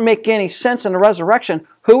it doesn't make any sense in a resurrection.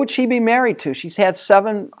 Who would she be married to? She's had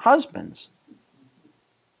 7 husbands.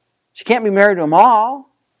 She can't be married to them all.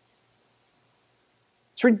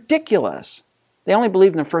 It's ridiculous. They only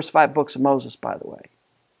believed in the first 5 books of Moses, by the way.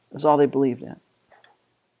 That's all they believed in.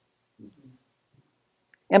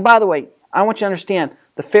 And by the way, I want you to understand,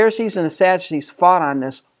 the Pharisees and the Sadducees fought on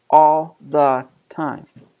this all the time.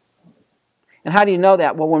 And how do you know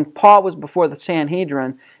that? Well, when Paul was before the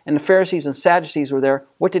Sanhedrin and the Pharisees and Sadducees were there,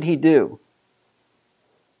 what did he do?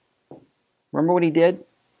 Remember what he did?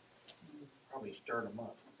 Probably stirred them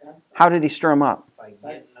up How did he stir them up? by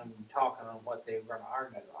getting them talking on what they were going to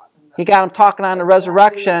argue about. He got them talking on the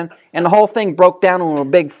resurrection, and the whole thing broke down into a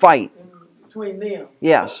big fight. Between them.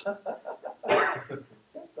 Yes. They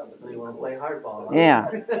want to play hardball. Huh? Yeah.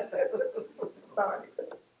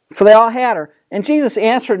 For they all had her. And Jesus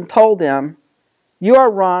answered and told them, you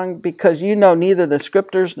are wrong because you know neither the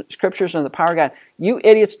scriptures nor the power of God. You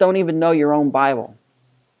idiots don't even know your own Bible.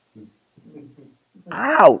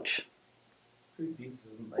 Ouch.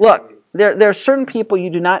 Look, there are certain people you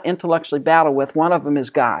do not intellectually battle with. One of them is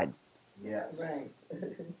God. Yes. Right.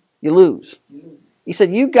 You lose. He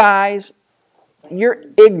said, you guys, you're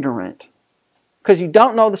ignorant because you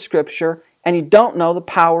don't know the Scripture and you don't know the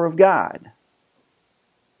power of God.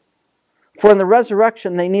 For in the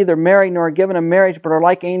resurrection they neither marry nor are given in marriage, but are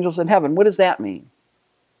like angels in heaven. What does that mean?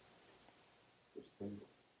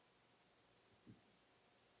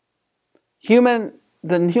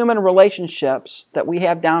 The human relationships that we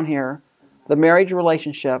have down here, the marriage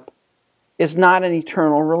relationship, is not an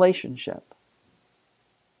eternal relationship.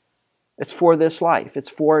 It's for this life. It's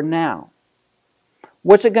for now.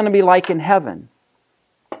 What's it going to be like in heaven?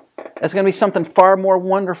 It's going to be something far more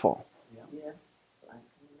wonderful. Yeah.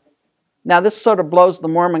 Now, this sort of blows the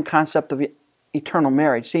Mormon concept of eternal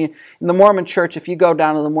marriage. See, in the Mormon church, if you go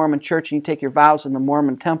down to the Mormon church and you take your vows in the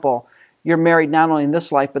Mormon temple, you're married not only in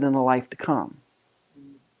this life, but in the life to come.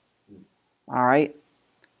 All right?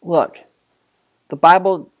 Look, the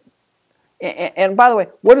Bible, and by the way,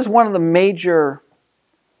 what is one of the major,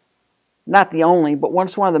 not the only, but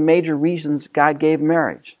what's one of the major reasons God gave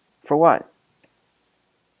marriage? For what?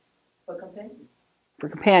 For companion. For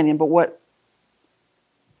companion, but what?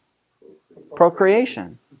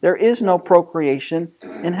 Procreation. There is no procreation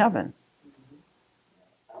in heaven.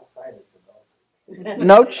 Outside it's adultery.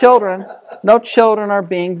 No children are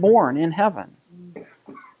being born in heaven.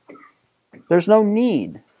 There's no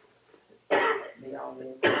need.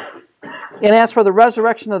 And as for the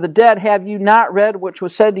resurrection of the dead, have you not read which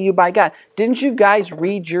was said to you by God? Didn't you guys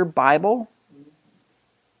read your Bible?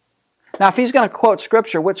 Now, if he's going to quote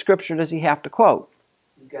Scripture, what Scripture does he have to quote?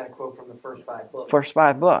 He's got a quote from the first 5 books. First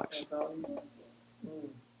 5 books.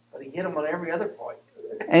 But he hit him on every other point.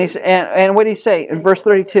 And what did he say in verse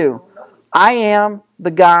 32? I am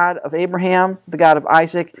the God of Abraham, the God of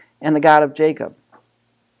Isaac, and the God of Jacob.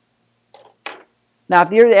 Now,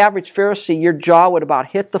 if you're the average Pharisee, your jaw would about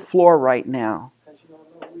hit the floor right now.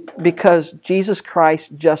 Because Jesus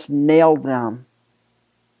Christ just nailed them.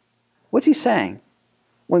 What's he saying?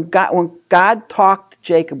 When God talked to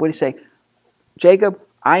Jacob, what did he say? Jacob,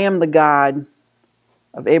 I am the God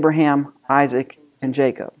of Abraham, Isaac, and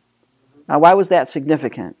Jacob. Now, why was that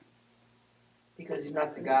significant? Because he's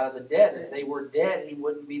not the God of the dead. If they were dead, he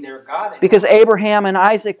wouldn't be their God anymore. Because Abraham and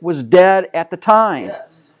Isaac was dead at the time. Yes.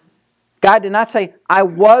 God did not say, I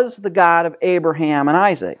was the God of Abraham and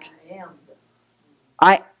Isaac.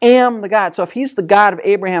 I am the God. So if he's the God of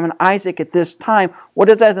Abraham and Isaac at this time, what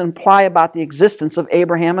does that imply about the existence of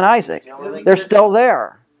Abraham and Isaac? They're still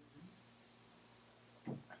there.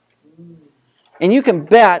 And you can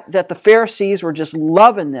bet that the Pharisees were just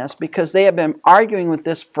loving this because they have been arguing with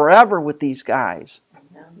this forever with these guys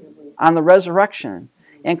on the resurrection.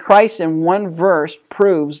 And Christ in one verse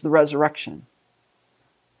proves the resurrection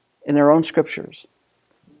in their own scriptures.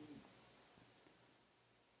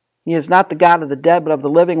 He is not the God of the dead, but of the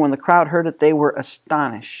living. When the crowd heard it, they were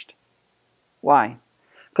astonished. Why?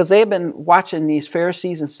 Because they have been watching these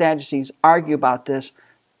Pharisees and Sadducees argue about this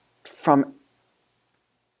from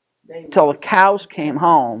till the cows came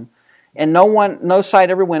home, and no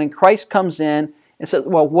side ever went. And Christ comes in and says,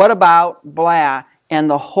 "Well, what about blah?"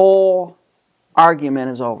 And the whole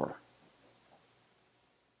argument is over.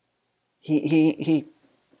 He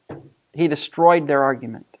destroyed their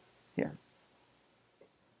argument here.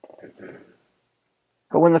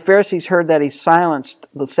 But when the Pharisees heard that he silenced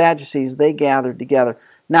the Sadducees, they gathered together.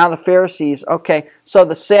 Now the Pharisees, okay, so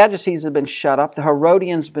the Sadducees have been shut up, the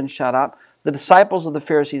Herodians have been shut up, the disciples of the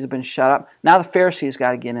Pharisees have been shut up. Now the Pharisees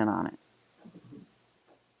got to get in on it.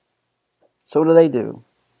 So what do?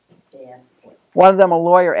 One of them, a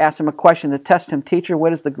lawyer, asked him a question to test him. Teacher,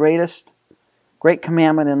 what is the great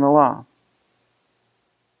commandment in the law?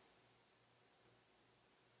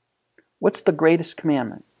 What's the greatest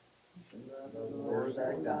commandment?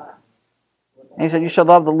 And he said, you shall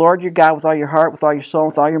love the Lord your God with all your heart, with all your soul,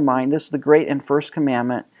 with all your mind. This is the great and first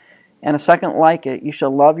commandment. And a second like it, you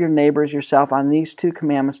shall love your neighbor as yourself. On these 2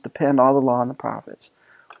 commandments depend all the law and the prophets.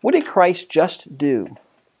 What did Christ just do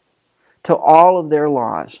to all of their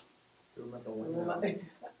laws?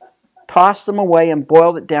 Tossed them away and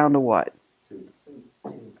boiled it down to what?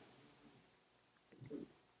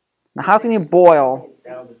 Now how can you boil...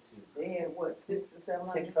 They had what, 600 or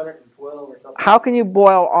 700? 612 or something. How can you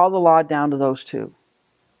boil all the law down to those 2?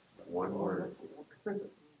 One word.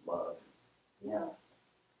 Love. Yeah.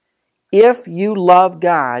 If you love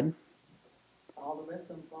God, All the rest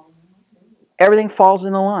of them fall in line. everything falls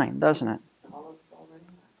into line, doesn't it? All of them fall in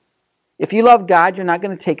line. If you love God, you're not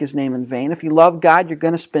going to take His name in vain. If you love God, you're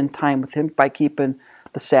going to spend time with Him by keeping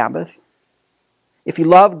the Sabbath. If you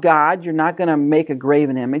love God, you're not going to make a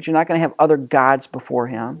graven image. You're not going to have other gods before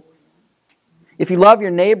Him. If you love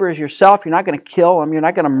your neighbor as yourself, you're not going to kill them. You're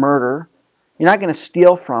not going to murder. You're not going to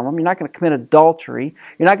steal from them. You're not going to commit adultery.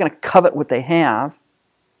 You're not going to covet what they have.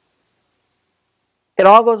 It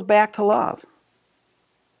all goes back to love.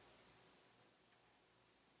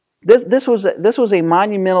 This was a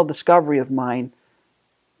monumental discovery of mine,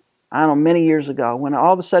 I don't know, many years ago, when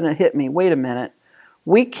all of a sudden it hit me, wait a minute,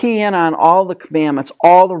 we key in on all the commandments,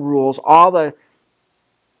 all the rules, all the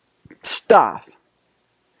stuff,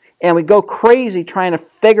 and we go crazy trying to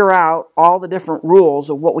figure out all the different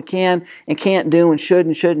rules of what we can and can't do and should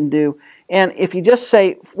and shouldn't do. And if you just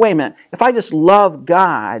say, wait a minute, if I just love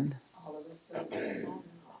God,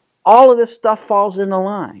 all of this stuff falls into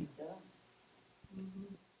line.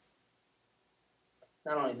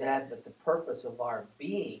 Not only that, but the purpose of our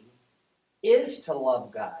being is to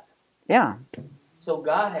love God. Yeah. So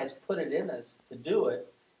God has put it in us to do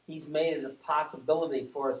it. He's made it a possibility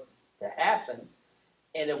for us to happen.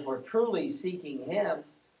 And if we're truly seeking Him,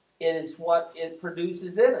 it is what it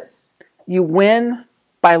produces in us. You win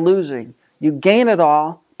by losing. You gain it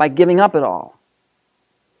all by giving up it all.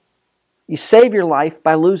 You save your life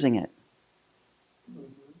by losing it.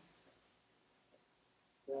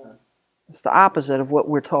 It's the opposite of what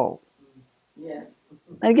we're told. Yes.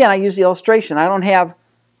 And again, I use the illustration. If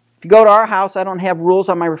you go to our house, I don't have rules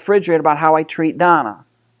on my refrigerator about how I treat Donna.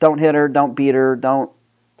 Don't hit her, don't beat her, don't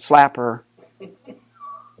slap her.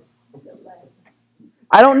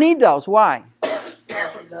 I don't need those. Why?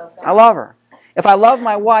 I love her. If I love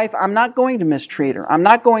my wife, I'm not going to mistreat her. I'm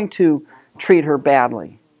not going to treat her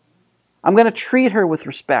badly. I'm going to treat her with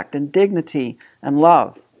respect and dignity and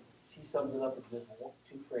love. She sums it up in just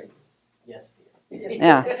two phrases. Yes, dear.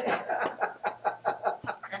 Yeah.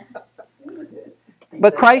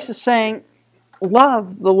 But Christ is saying,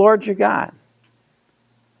 love the Lord your God.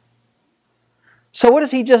 So what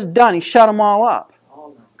has he just done? He shut them all up.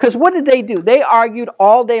 Because what did they do? They argued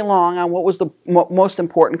all day long on what was the most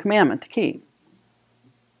important commandment to keep.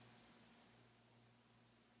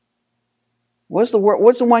 What's the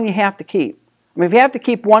one you have to keep? I mean, if you have to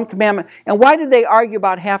keep one commandment, and why did they argue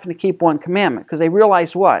about having to keep one commandment? Because they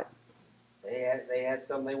realized what? They had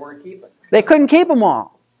some they weren't keeping. They couldn't keep them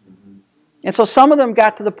all. And so some of them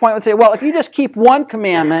got to the point where they say, well, if you just keep one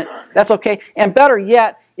commandment, that's okay. And better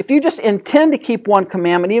yet, if you just intend to keep one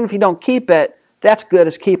commandment, even if you don't keep it, that's good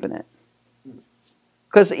as keeping it.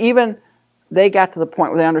 Because even they got to the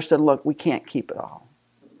point where they understood, look, we can't keep it all.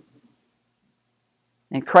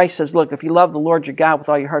 And Christ says, look, if you love the Lord your God with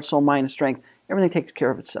all your heart, soul, mind, and strength, everything takes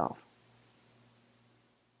care of itself.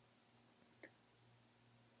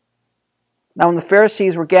 Now, when the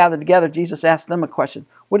Pharisees were gathered together, Jesus asked them a question.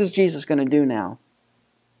 What is Jesus going to do now?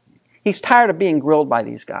 He's tired of being grilled by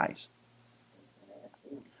these guys.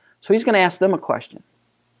 So he's going to ask them a question.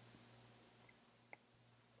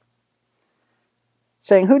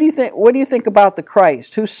 Saying, what do you think about the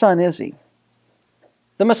Christ? Whose son is he?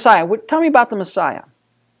 The Messiah. Tell me about the Messiah.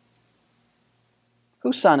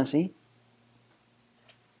 Whose son is he?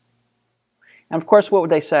 And of course, what would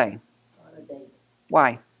they say? Son of David.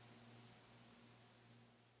 Why?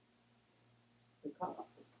 Because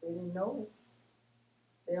they didn't know.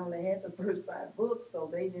 They only had the first 5 books, so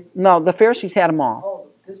they didn't. No, the Pharisees had them all. Oh,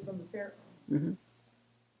 just from the Pharisees. Mm-hmm.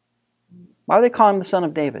 Why do they call him the son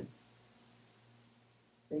of David?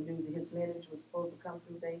 They knew that his lineage was supposed to come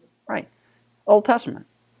through David. Right. Old Testament.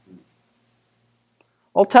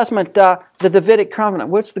 Old Testament, the Davidic covenant.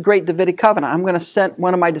 What's the great Davidic covenant? I'm going to set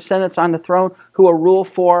one of my descendants on the throne who will rule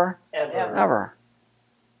for ever.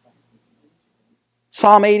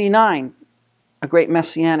 Psalm 89, a great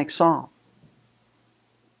messianic psalm.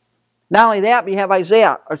 Not only that, but you have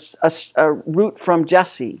Isaiah, a root from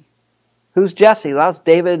Jesse. Who's Jesse? Well, that's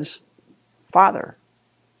David's father.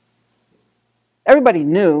 Everybody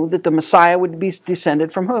knew that the Messiah would be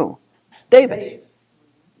descended from who? David.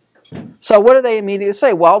 So what do they immediately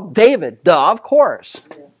say? Well, David, duh, of course.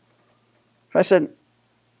 So I said,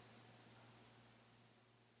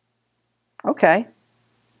 okay.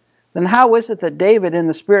 Then how is it that David in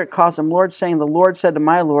the Spirit calls him Lord, saying, the Lord said to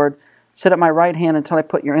my Lord, sit at my right hand until I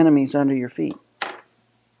put your enemies under your feet?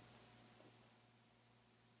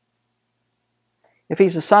 If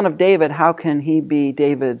he's the son of David, how can he be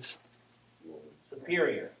David's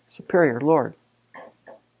superior Lord?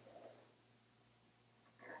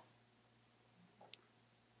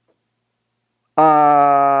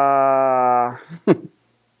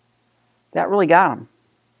 That really got him.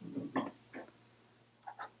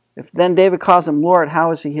 If then David calls him Lord,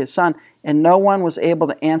 how is he his son? And no one was able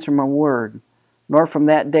to answer him a word, nor from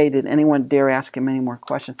that day did anyone dare ask him any more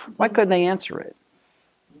questions. Why couldn't they answer it?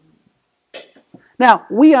 Now,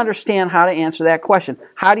 we understand how to answer that question.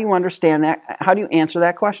 How do you understand that? How do you answer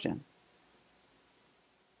that question?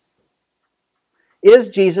 Is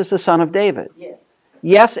Jesus the son of David? Yes.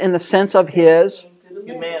 Yes, in the sense of his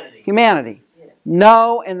humanity. Yes.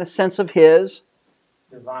 No, in the sense of his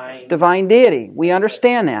divine deity. We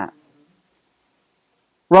understand that.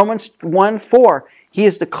 Romans 1:4. He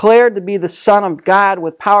is declared to be the Son of God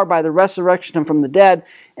with power by the resurrection from the dead,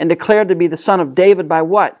 and declared to be the Son of David by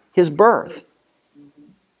what? His birth.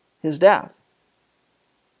 His death.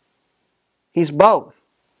 He's both.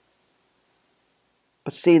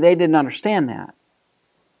 But see, they didn't understand that.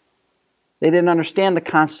 They didn't understand the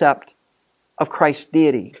concept of Christ's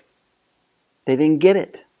deity. They didn't get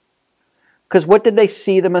it. Because what did they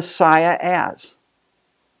see the Messiah as?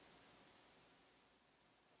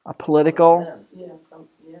 A political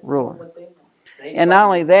ruler. And not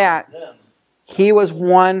only that, he was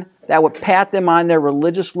one that would pat them on their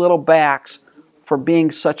religious little backs for being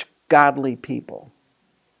such godly people.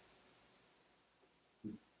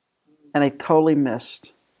 And they totally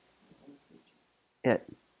missed it.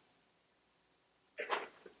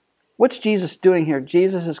 What's Jesus doing here?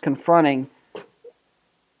 Jesus is confronting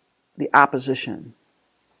the opposition.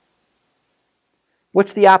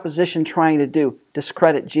 What's the opposition trying to do?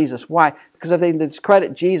 Discredit Jesus. Why? Because if they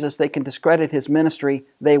discredit Jesus, they can discredit his ministry,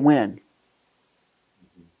 they win.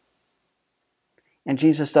 And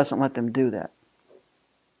Jesus doesn't let them do that.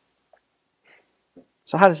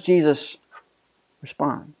 So how does Jesus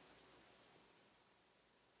respond.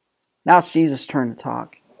 Now it's Jesus' turn to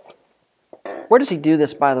talk. Where does he do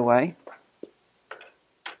this, by the way?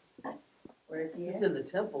 Where is he It's at? in the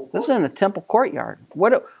temple. This is in the temple courtyard.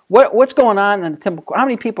 What's going on in the temple? How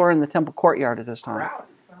many people are in the temple courtyard at this time? Crowd.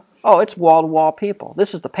 Oh, it's wall-to-wall people.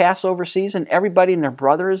 This is the Passover season. Everybody and their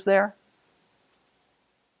brother is there.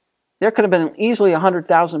 There could have been easily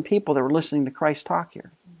 100,000 people that were listening to Christ talk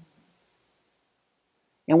here.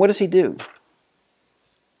 And what does he do?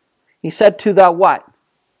 He said to the what?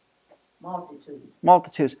 Multitude.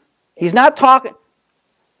 Multitudes. He's not talking.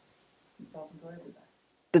 He's talking to everybody.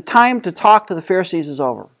 The time to talk to the Pharisees is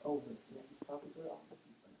over. Over. Yeah, he's talking to all the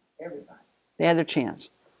people. Everybody. They had their chance.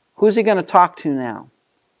 Who's he going to talk to now?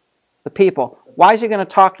 The people. Why is he going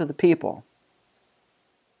to talk to the people?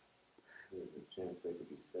 There's a chance they could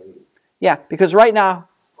be saved. Yeah, because right now,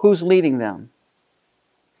 who's leading them?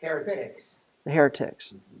 Heretics. The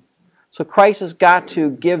heretics. So Christ has got to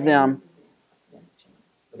give them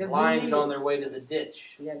The blinds on their way to the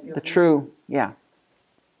ditch. the true, yeah.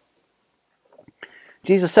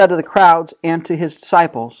 Jesus said to the crowds and to his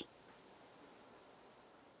disciples,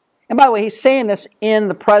 and by the way, he's saying this in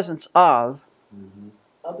the presence of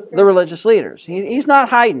the religious leaders. He's not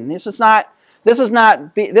hiding. This is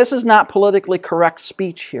not politically correct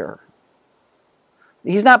speech here.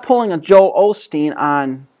 He's not pulling a Joel Osteen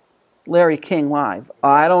on Larry King Live.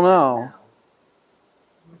 I don't know.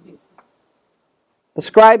 The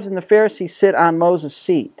scribes and the Pharisees sit on Moses'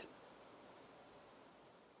 seat.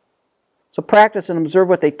 So practice and observe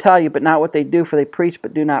what they tell you, but not what they do, for they preach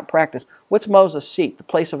but do not practice. What's Moses' seat? The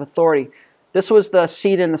place of authority. This was the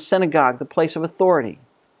seat in the synagogue, the place of authority.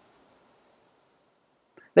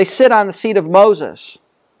 They sit on the seat of Moses.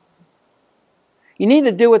 You need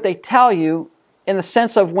to do what they tell you in the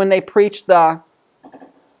sense of when they preach the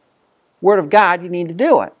Word of God, you need to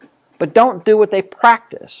do it. But don't do what they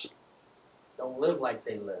practice. Don't live like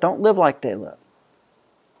they live. Don't live like they live.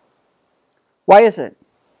 Why is it?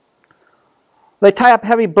 They tie up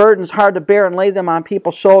heavy burdens hard to bear and lay them on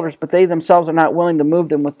people's shoulders, but they themselves are not willing to move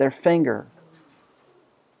them with their finger.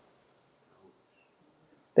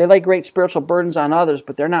 They lay great spiritual burdens on others,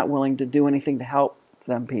 but they're not willing to do anything to help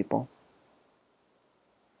them people.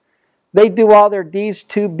 They do all their deeds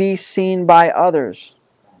to be seen by others.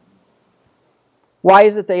 Why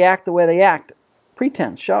is it they act the way they act?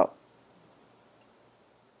 Pretense, show.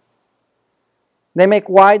 They make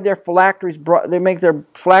wide their phylacteries broad. They make their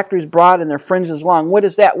phylacteries broad and their fringes long. What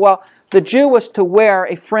is that? Well, the Jew was to wear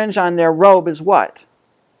a fringe on their robe is what?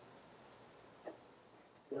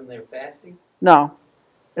 When they're fasting? No.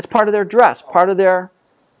 It's part of their dress, part of their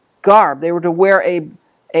garb. They were to wear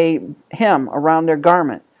a hem around their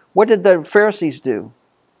garment. What did the Pharisees do?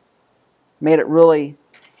 Made it really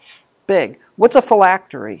big. What's a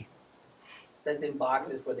phylactery? Sent in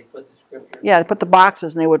boxes where they put the scripture. Yeah, they put the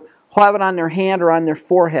boxes and they would have it on their hand or on their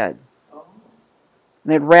forehead. And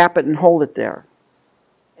they'd wrap it and hold it there.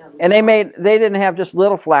 And they didn't have just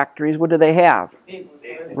little phylacteries. What did they have?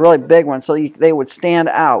 Really big ones. So they would stand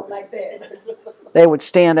out. Like that. They would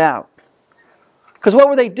stand out. Because what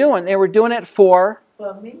were they doing? They were doing it for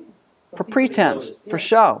Me. pretense, for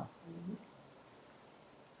show.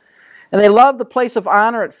 And they loved the place of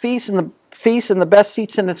honor at feasts and the best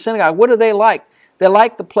seats in the synagogue. What do they like? They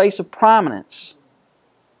like the place of prominence.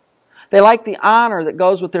 They like the honor that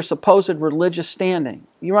goes with their supposed religious standing.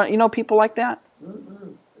 You know people like that? Mm-hmm.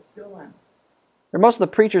 It's still one. They're most of the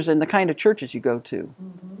preachers in the kind of churches you go to.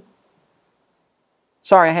 Mm-hmm.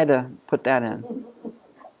 Sorry, I had to put that in.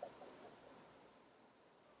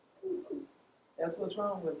 That's what's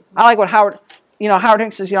wrong with it. I like what Howard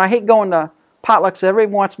Hicks says, I hate going to potlucks.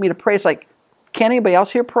 Everybody wants me to pray. It's like, can anybody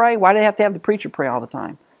else here pray? Why do they have to have the preacher pray all the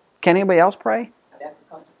time? Can anybody else pray? That's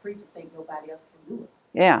because the preacher think nobody else can do it.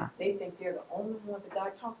 Yeah. They think they're the only ones that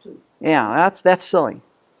God talked to. Yeah, that's silly.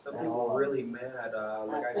 Some people are really mad.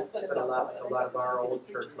 Like I said, a lot of our old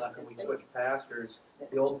church left, and we switched pastors.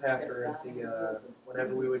 The old pastor,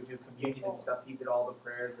 whenever we would do communion and stuff, he did all the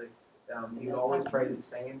prayers. He would always pray the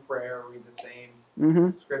same prayer, read the same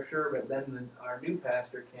scripture. But then our new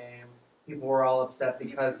pastor came. People were all upset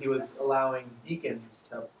because he was allowing deacons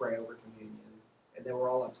to pray over communion, and they were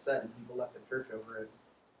all upset, and people left the church over it.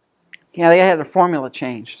 Yeah, they had their formula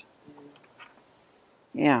changed.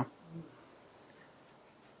 Yeah.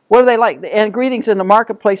 What do they like? And greetings in the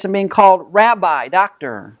marketplace and being called rabbi,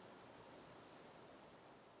 doctor.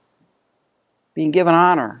 Being given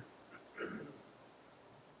honor.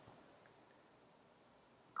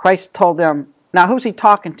 Christ told them, now who's he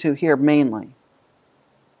talking to here mainly?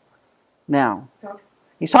 Now.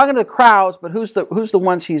 He's talking to the crowds, but who's the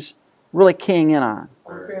ones he's really keying in on?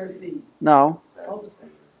 Pharisees. No.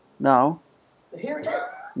 No. The hearing?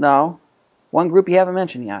 No. One group you haven't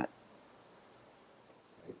mentioned yet.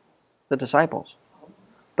 The disciples.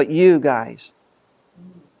 But you guys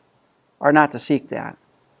are not to seek that.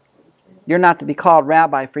 You're not to be called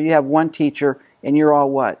rabbi, for you have one teacher, and you're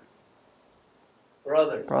all what?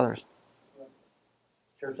 Brothers. Brothers.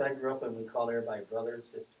 Church I grew up in, we called everybody brother and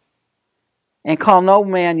sister. And call no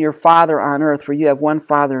man your father on earth, for you have one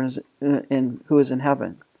Father who is in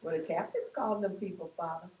heaven. Well, the Catholics call them people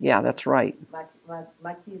father. Yeah, that's right.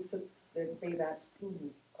 My kids took their baby out of school.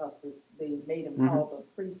 They made him call the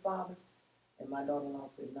priest father, and my daughter-in-law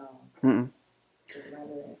said no. Mm-mm.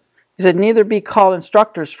 He said, neither be called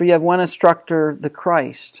instructors, for you have one instructor, the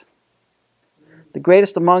Christ. The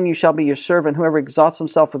greatest among you shall be your servant. Whoever exalts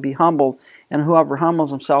himself will be humbled, and whoever humbles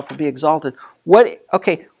himself will be exalted. What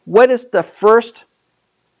is the first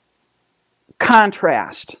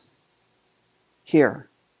contrast here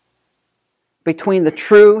between the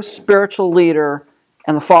true spiritual leader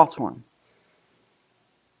and the false one?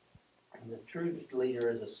 And the true leader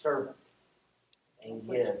is a servant and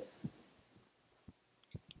gives.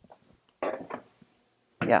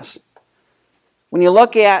 Yes. When you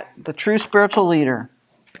look at the true spiritual leader,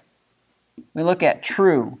 we look at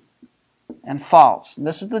true and false. And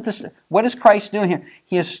this is what is Christ doing here?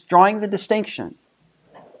 He is drawing the distinction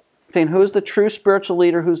between who's the true spiritual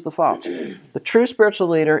leader, who's the false. The true spiritual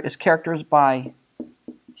leader is characterized by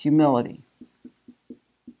humility.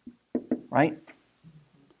 Right?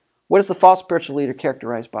 What is the false spiritual leader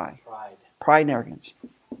characterized by? Pride. Pride and arrogance.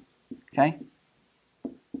 Okay?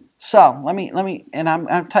 So, let me, and I'm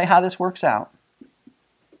going to tell you how this works out.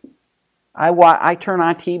 I turn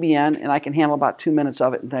on TBN and I can handle about 2 minutes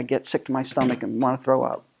of it and I get sick to my stomach and want to throw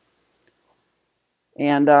up.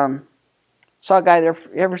 And saw a guy there.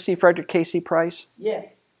 You ever see Frederick K.C. Price?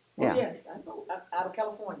 Yes. Oh, Yeah. yes. I know. Out of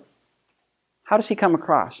California. How does he come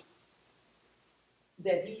across?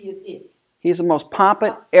 That he is it. He's the most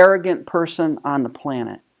pompous, arrogant person on the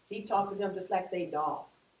planet. He talked to them just like they dogs.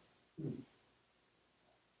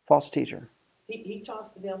 False teacher. He talks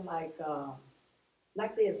to them like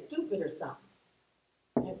they're stupid or something.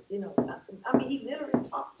 And, you know, I mean, he literally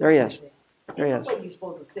talks to There he them is. like that. There he Ain't is. no way you're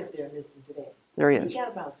supposed to sit there and listen to that. There he is. He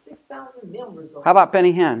got about 6,000 members on. How about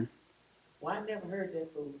Benny Hinn? Well, I never heard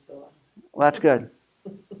that fool, so. Well, that's good.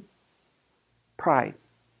 Pride,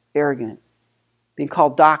 arrogant, being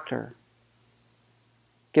called doctor,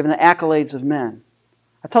 given the accolades of men.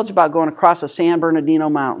 I told you about going across the San Bernardino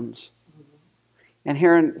Mountains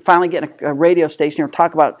and finally getting a radio station here and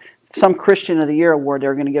talk about some Christian of the Year award they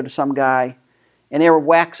were going to give to some guy. And they were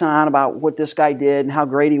waxing on about what this guy did and how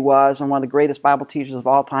great he was and one of the greatest Bible teachers of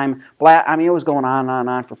all time. It was going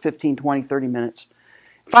on for 15, 20, 30 minutes.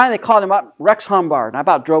 Finally, they called him up, Rex Humbard, and I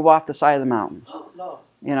about drove off the side of the mountain. Oh, Lord.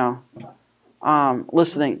 You know,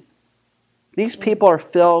 listening. These people are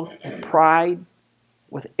filled with pride,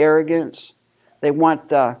 with arrogance. They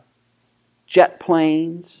want jet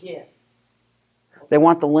planes. Yes. They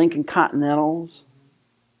want the Lincoln Continentals.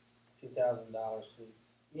 $2,000 suit.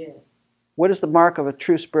 Yes. What is the mark of a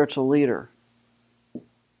true spiritual leader?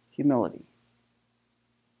 Humility.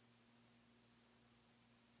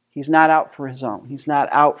 He's not out for his own. He's not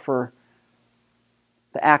out for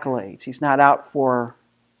the accolades. He's not out for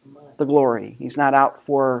the glory. He's not out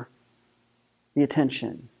for the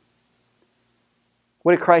attention.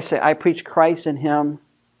 What did Christ say? I preach Christ and Him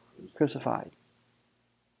crucified.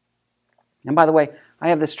 And by the way, I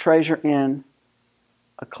have this treasure in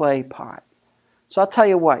a clay pot. So I'll tell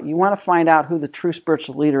you what, you want to find out who the true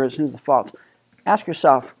spiritual leader is and who's the false. Ask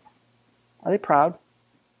yourself, are they proud?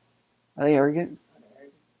 Are they arrogant?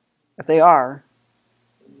 If they are,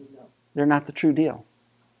 they're not the true deal.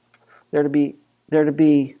 They're to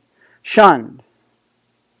be shunned.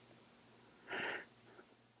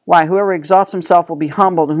 Why? Whoever exalts himself will be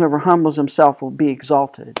humbled, and whoever humbles himself will be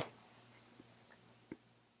exalted.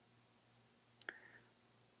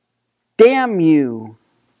 Damn you,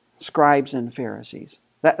 scribes and Pharisees.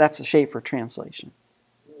 That's the Schaeffer translation.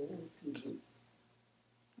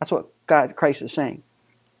 That's what Christ is saying.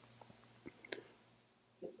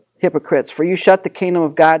 Hypocrites, for you shut the kingdom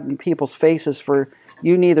of God in people's faces, for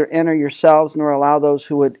you neither enter yourselves nor allow those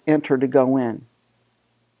who would enter to go in.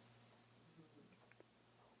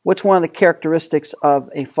 What's one of the characteristics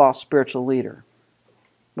of a false spiritual leader?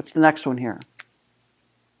 What's the next one here?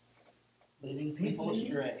 Leading people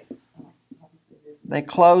astray. They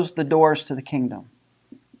close the doors to the kingdom.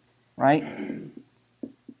 Right?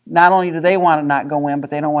 Not only do they want to not go in, but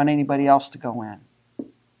they don't want anybody else to go in.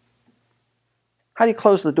 How do you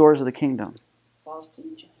close the doors of the kingdom? False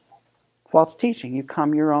teaching. False teaching. You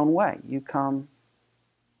come your own way. You come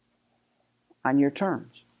on your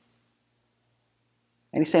terms.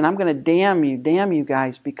 And he's saying, I'm going to damn you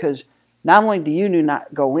guys, because not only do you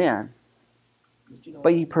not go in, but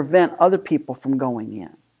you prevent other people from going in.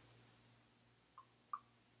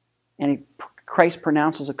 And Christ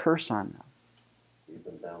pronounces a curse on them. Lead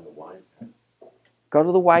them down the wide path. Go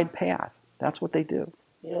to the wide path. That's what they do.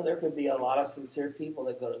 You know, there could be a lot of sincere people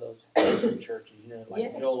that go to those Christian churches, you know, like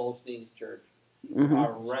Yeah. Joel Osteen's church, Mm-hmm.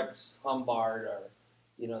 or Rex Humbard, or,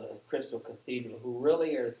 you know, the Crystal Cathedral, who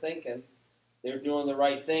really are thinking they're doing the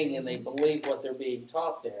right thing and they believe what they're being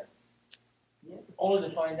taught there. Yeah. Only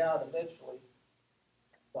to find out eventually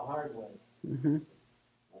the hard way. Mm-hmm.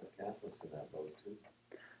 A lot of Catholics in that boat too.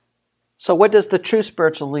 So what does the true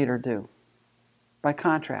spiritual leader do? By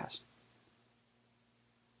contrast,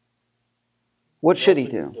 what should he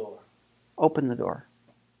Open the do? door. Open the door.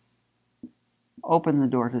 Open the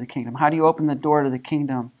door to the kingdom. How do you open the door to the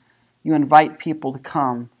kingdom? You invite people to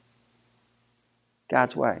come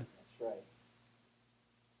God's way. That's right.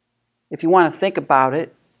 If you want to think about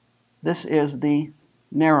it, this is the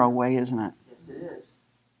narrow way, isn't it? Yes, it is.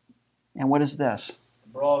 And what is this?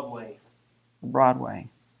 Broadway. The broad way.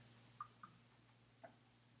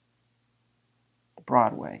 The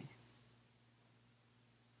broad way.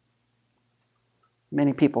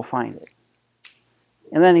 Many people find it.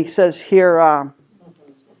 And then he says here,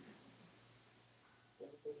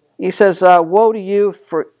 woe to you,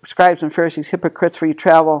 for scribes and Pharisees, hypocrites, for you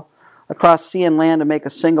travel across sea and land to make a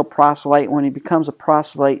single proselyte. When he becomes a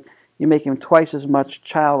proselyte, you make him twice as much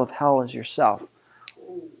child of hell as yourself.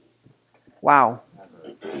 Wow.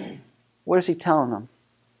 What is he telling them?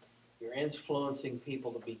 You're influencing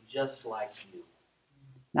people to be just like you.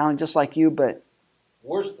 Not only just like you, but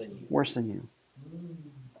Worse than you. worse than you.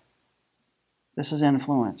 This is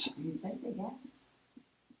influence. Do you think they got it?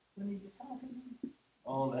 When he was talking?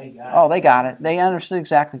 Oh, they got Oh, they got it. They understood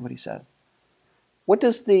exactly what he said. What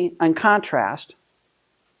does in contrast,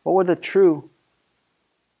 what would the true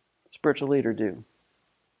spiritual leader do?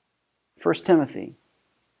 1 Timothy.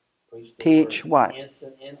 Preach the Teach word. what?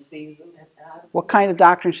 Instant in season. What kind of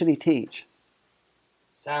doctrine should he teach?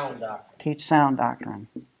 Sound doctrine. Teach sound doctrine.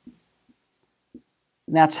 And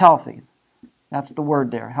that's healthy. That's the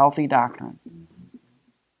word there. Healthy doctrine.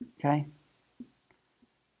 Okay?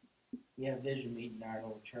 We had a vision meeting in our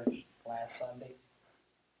little church last Sunday.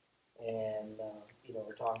 And, you know,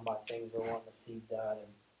 we're talking about things we're wanting to see done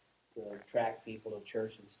and to attract people to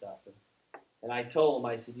church and stuff. And I told them,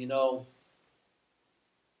 I said, you know,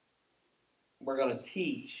 we're going to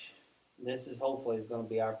teach. This is hopefully going to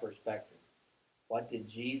be our perspective. What did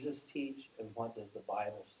Jesus teach and what does the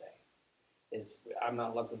Bible say? I'm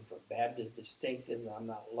not looking for Baptist distinctives. I'm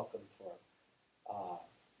not looking for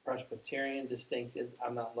Presbyterian distinctives.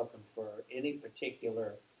 I'm not looking for any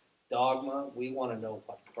particular dogma. We want to know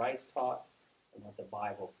what Christ taught and what the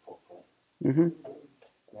Bible proclaims. Mm-hmm.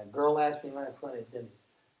 And a girl asked me last night at dinner,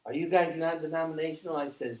 are you guys non-denominational? I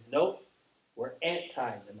says, nope, we're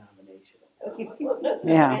anti-denominational.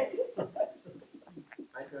 Yeah.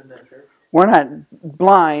 I joined that church. We're not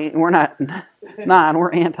blind. We're not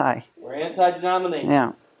we're anti. We're anti-denominational.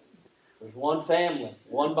 Yeah. There's one family,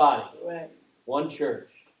 one body, Right. one church,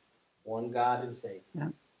 one God and Savior. I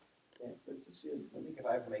think if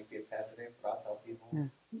I ever make it a pastor, that's what I'll tell people. Yeah.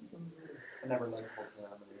 I never liked full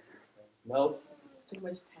denominations. Nope. Too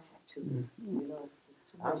much tied to it, you know,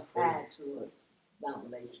 it's too much tied to a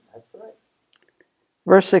domination. That's right.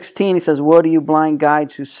 Verse 16, he says, woe to you blind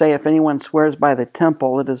guides who say, if anyone swears by the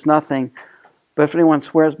temple, it is nothing. But if anyone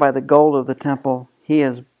swears by the gold of the temple, he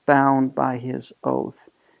is bound by his oath.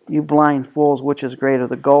 You blind fools, which is greater,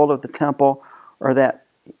 the gold of the temple or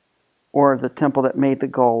the temple that made the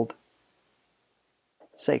gold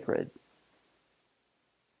sacred?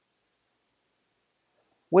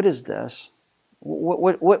 What is this?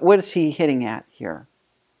 What is he hitting at here?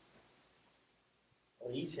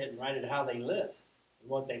 Well, he's hitting right at how they live and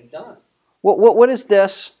what they've done. What is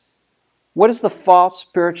this? What is the false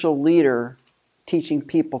spiritual leader teaching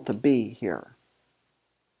people to be here?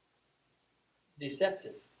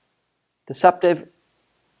 Deceptive. Deceptive.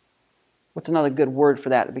 What's another good word for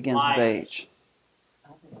that? It begins with Liars. H.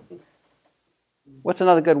 What's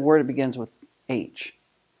another good word that begins with H?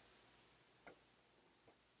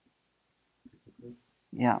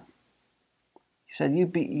 Yeah. He said, you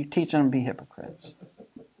teach them to be hypocrites.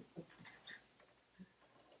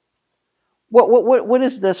 What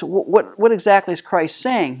is this? What exactly is Christ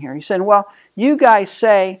saying here? He's saying, well, you guys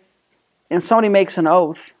say, if somebody makes an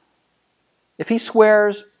oath, if he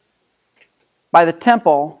swears by the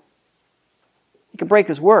temple, he can break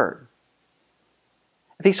his word.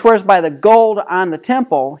 If he swears by the gold on the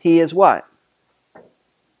temple, he is what?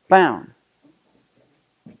 Bound.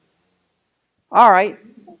 All right.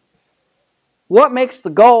 What makes the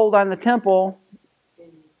gold on the temple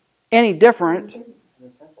any different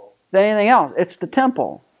than anything else? It's the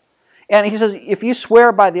temple. And he says, if you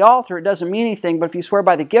swear by the altar, it doesn't mean anything, but if you swear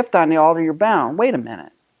by the gift on the altar, you're bound. Wait a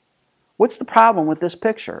minute. What's the problem with this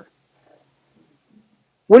picture?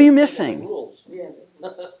 What are you missing?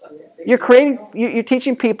 You're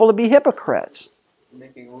teaching people to be hypocrites.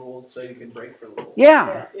 Making rules so you can break the rules.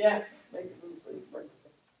 Yeah. Yeah. Make rules so you break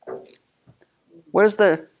them. What is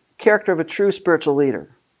the character of a true spiritual leader?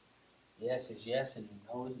 Yes is yes and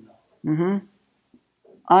no is no. Mm-hmm.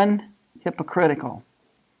 Unhypocritical.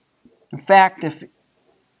 In fact, if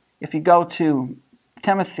you go to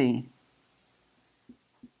Timothy,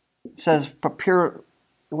 it says, prepare,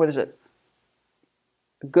 what is it?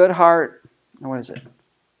 A good heart, what is it?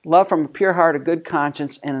 Love from a pure heart, a good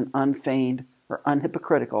conscience, and an unfeigned or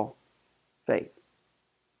unhypocritical faith.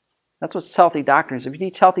 That's what healthy doctrine is. If you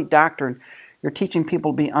teach healthy doctrine, you're teaching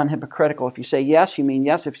people to be unhypocritical. If you say yes, you mean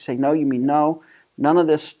yes. If you say no, you mean no. None of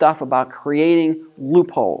this stuff about creating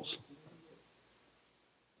loopholes.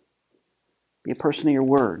 Be a person of your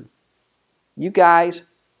word. You guys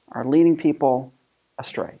are leading people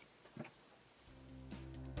astray.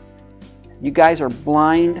 You guys are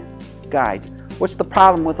blind guides. What's the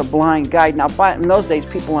problem with a blind guide? Now, in those days,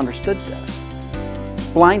 people understood this.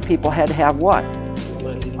 Blind people had to have what?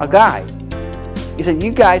 A guide. He said,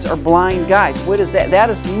 you guys are blind guides. What is that?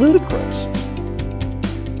 That is ludicrous.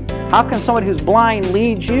 How can somebody who's blind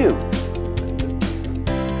lead you?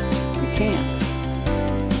 You can't.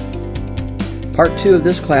 Part 2 of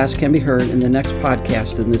this class can be heard in the next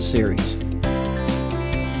podcast in this series.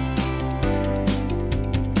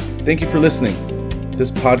 Thank you for listening.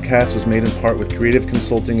 This podcast was made in part with creative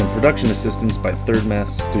consulting and production assistance by Third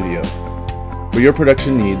Mass Studio. For your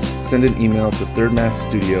production needs, send an email to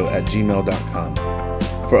thirdmassstudio@gmail.com.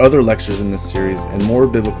 For other lectures in this series and more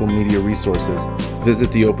biblical media resources,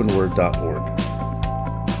 visit theopenword.org.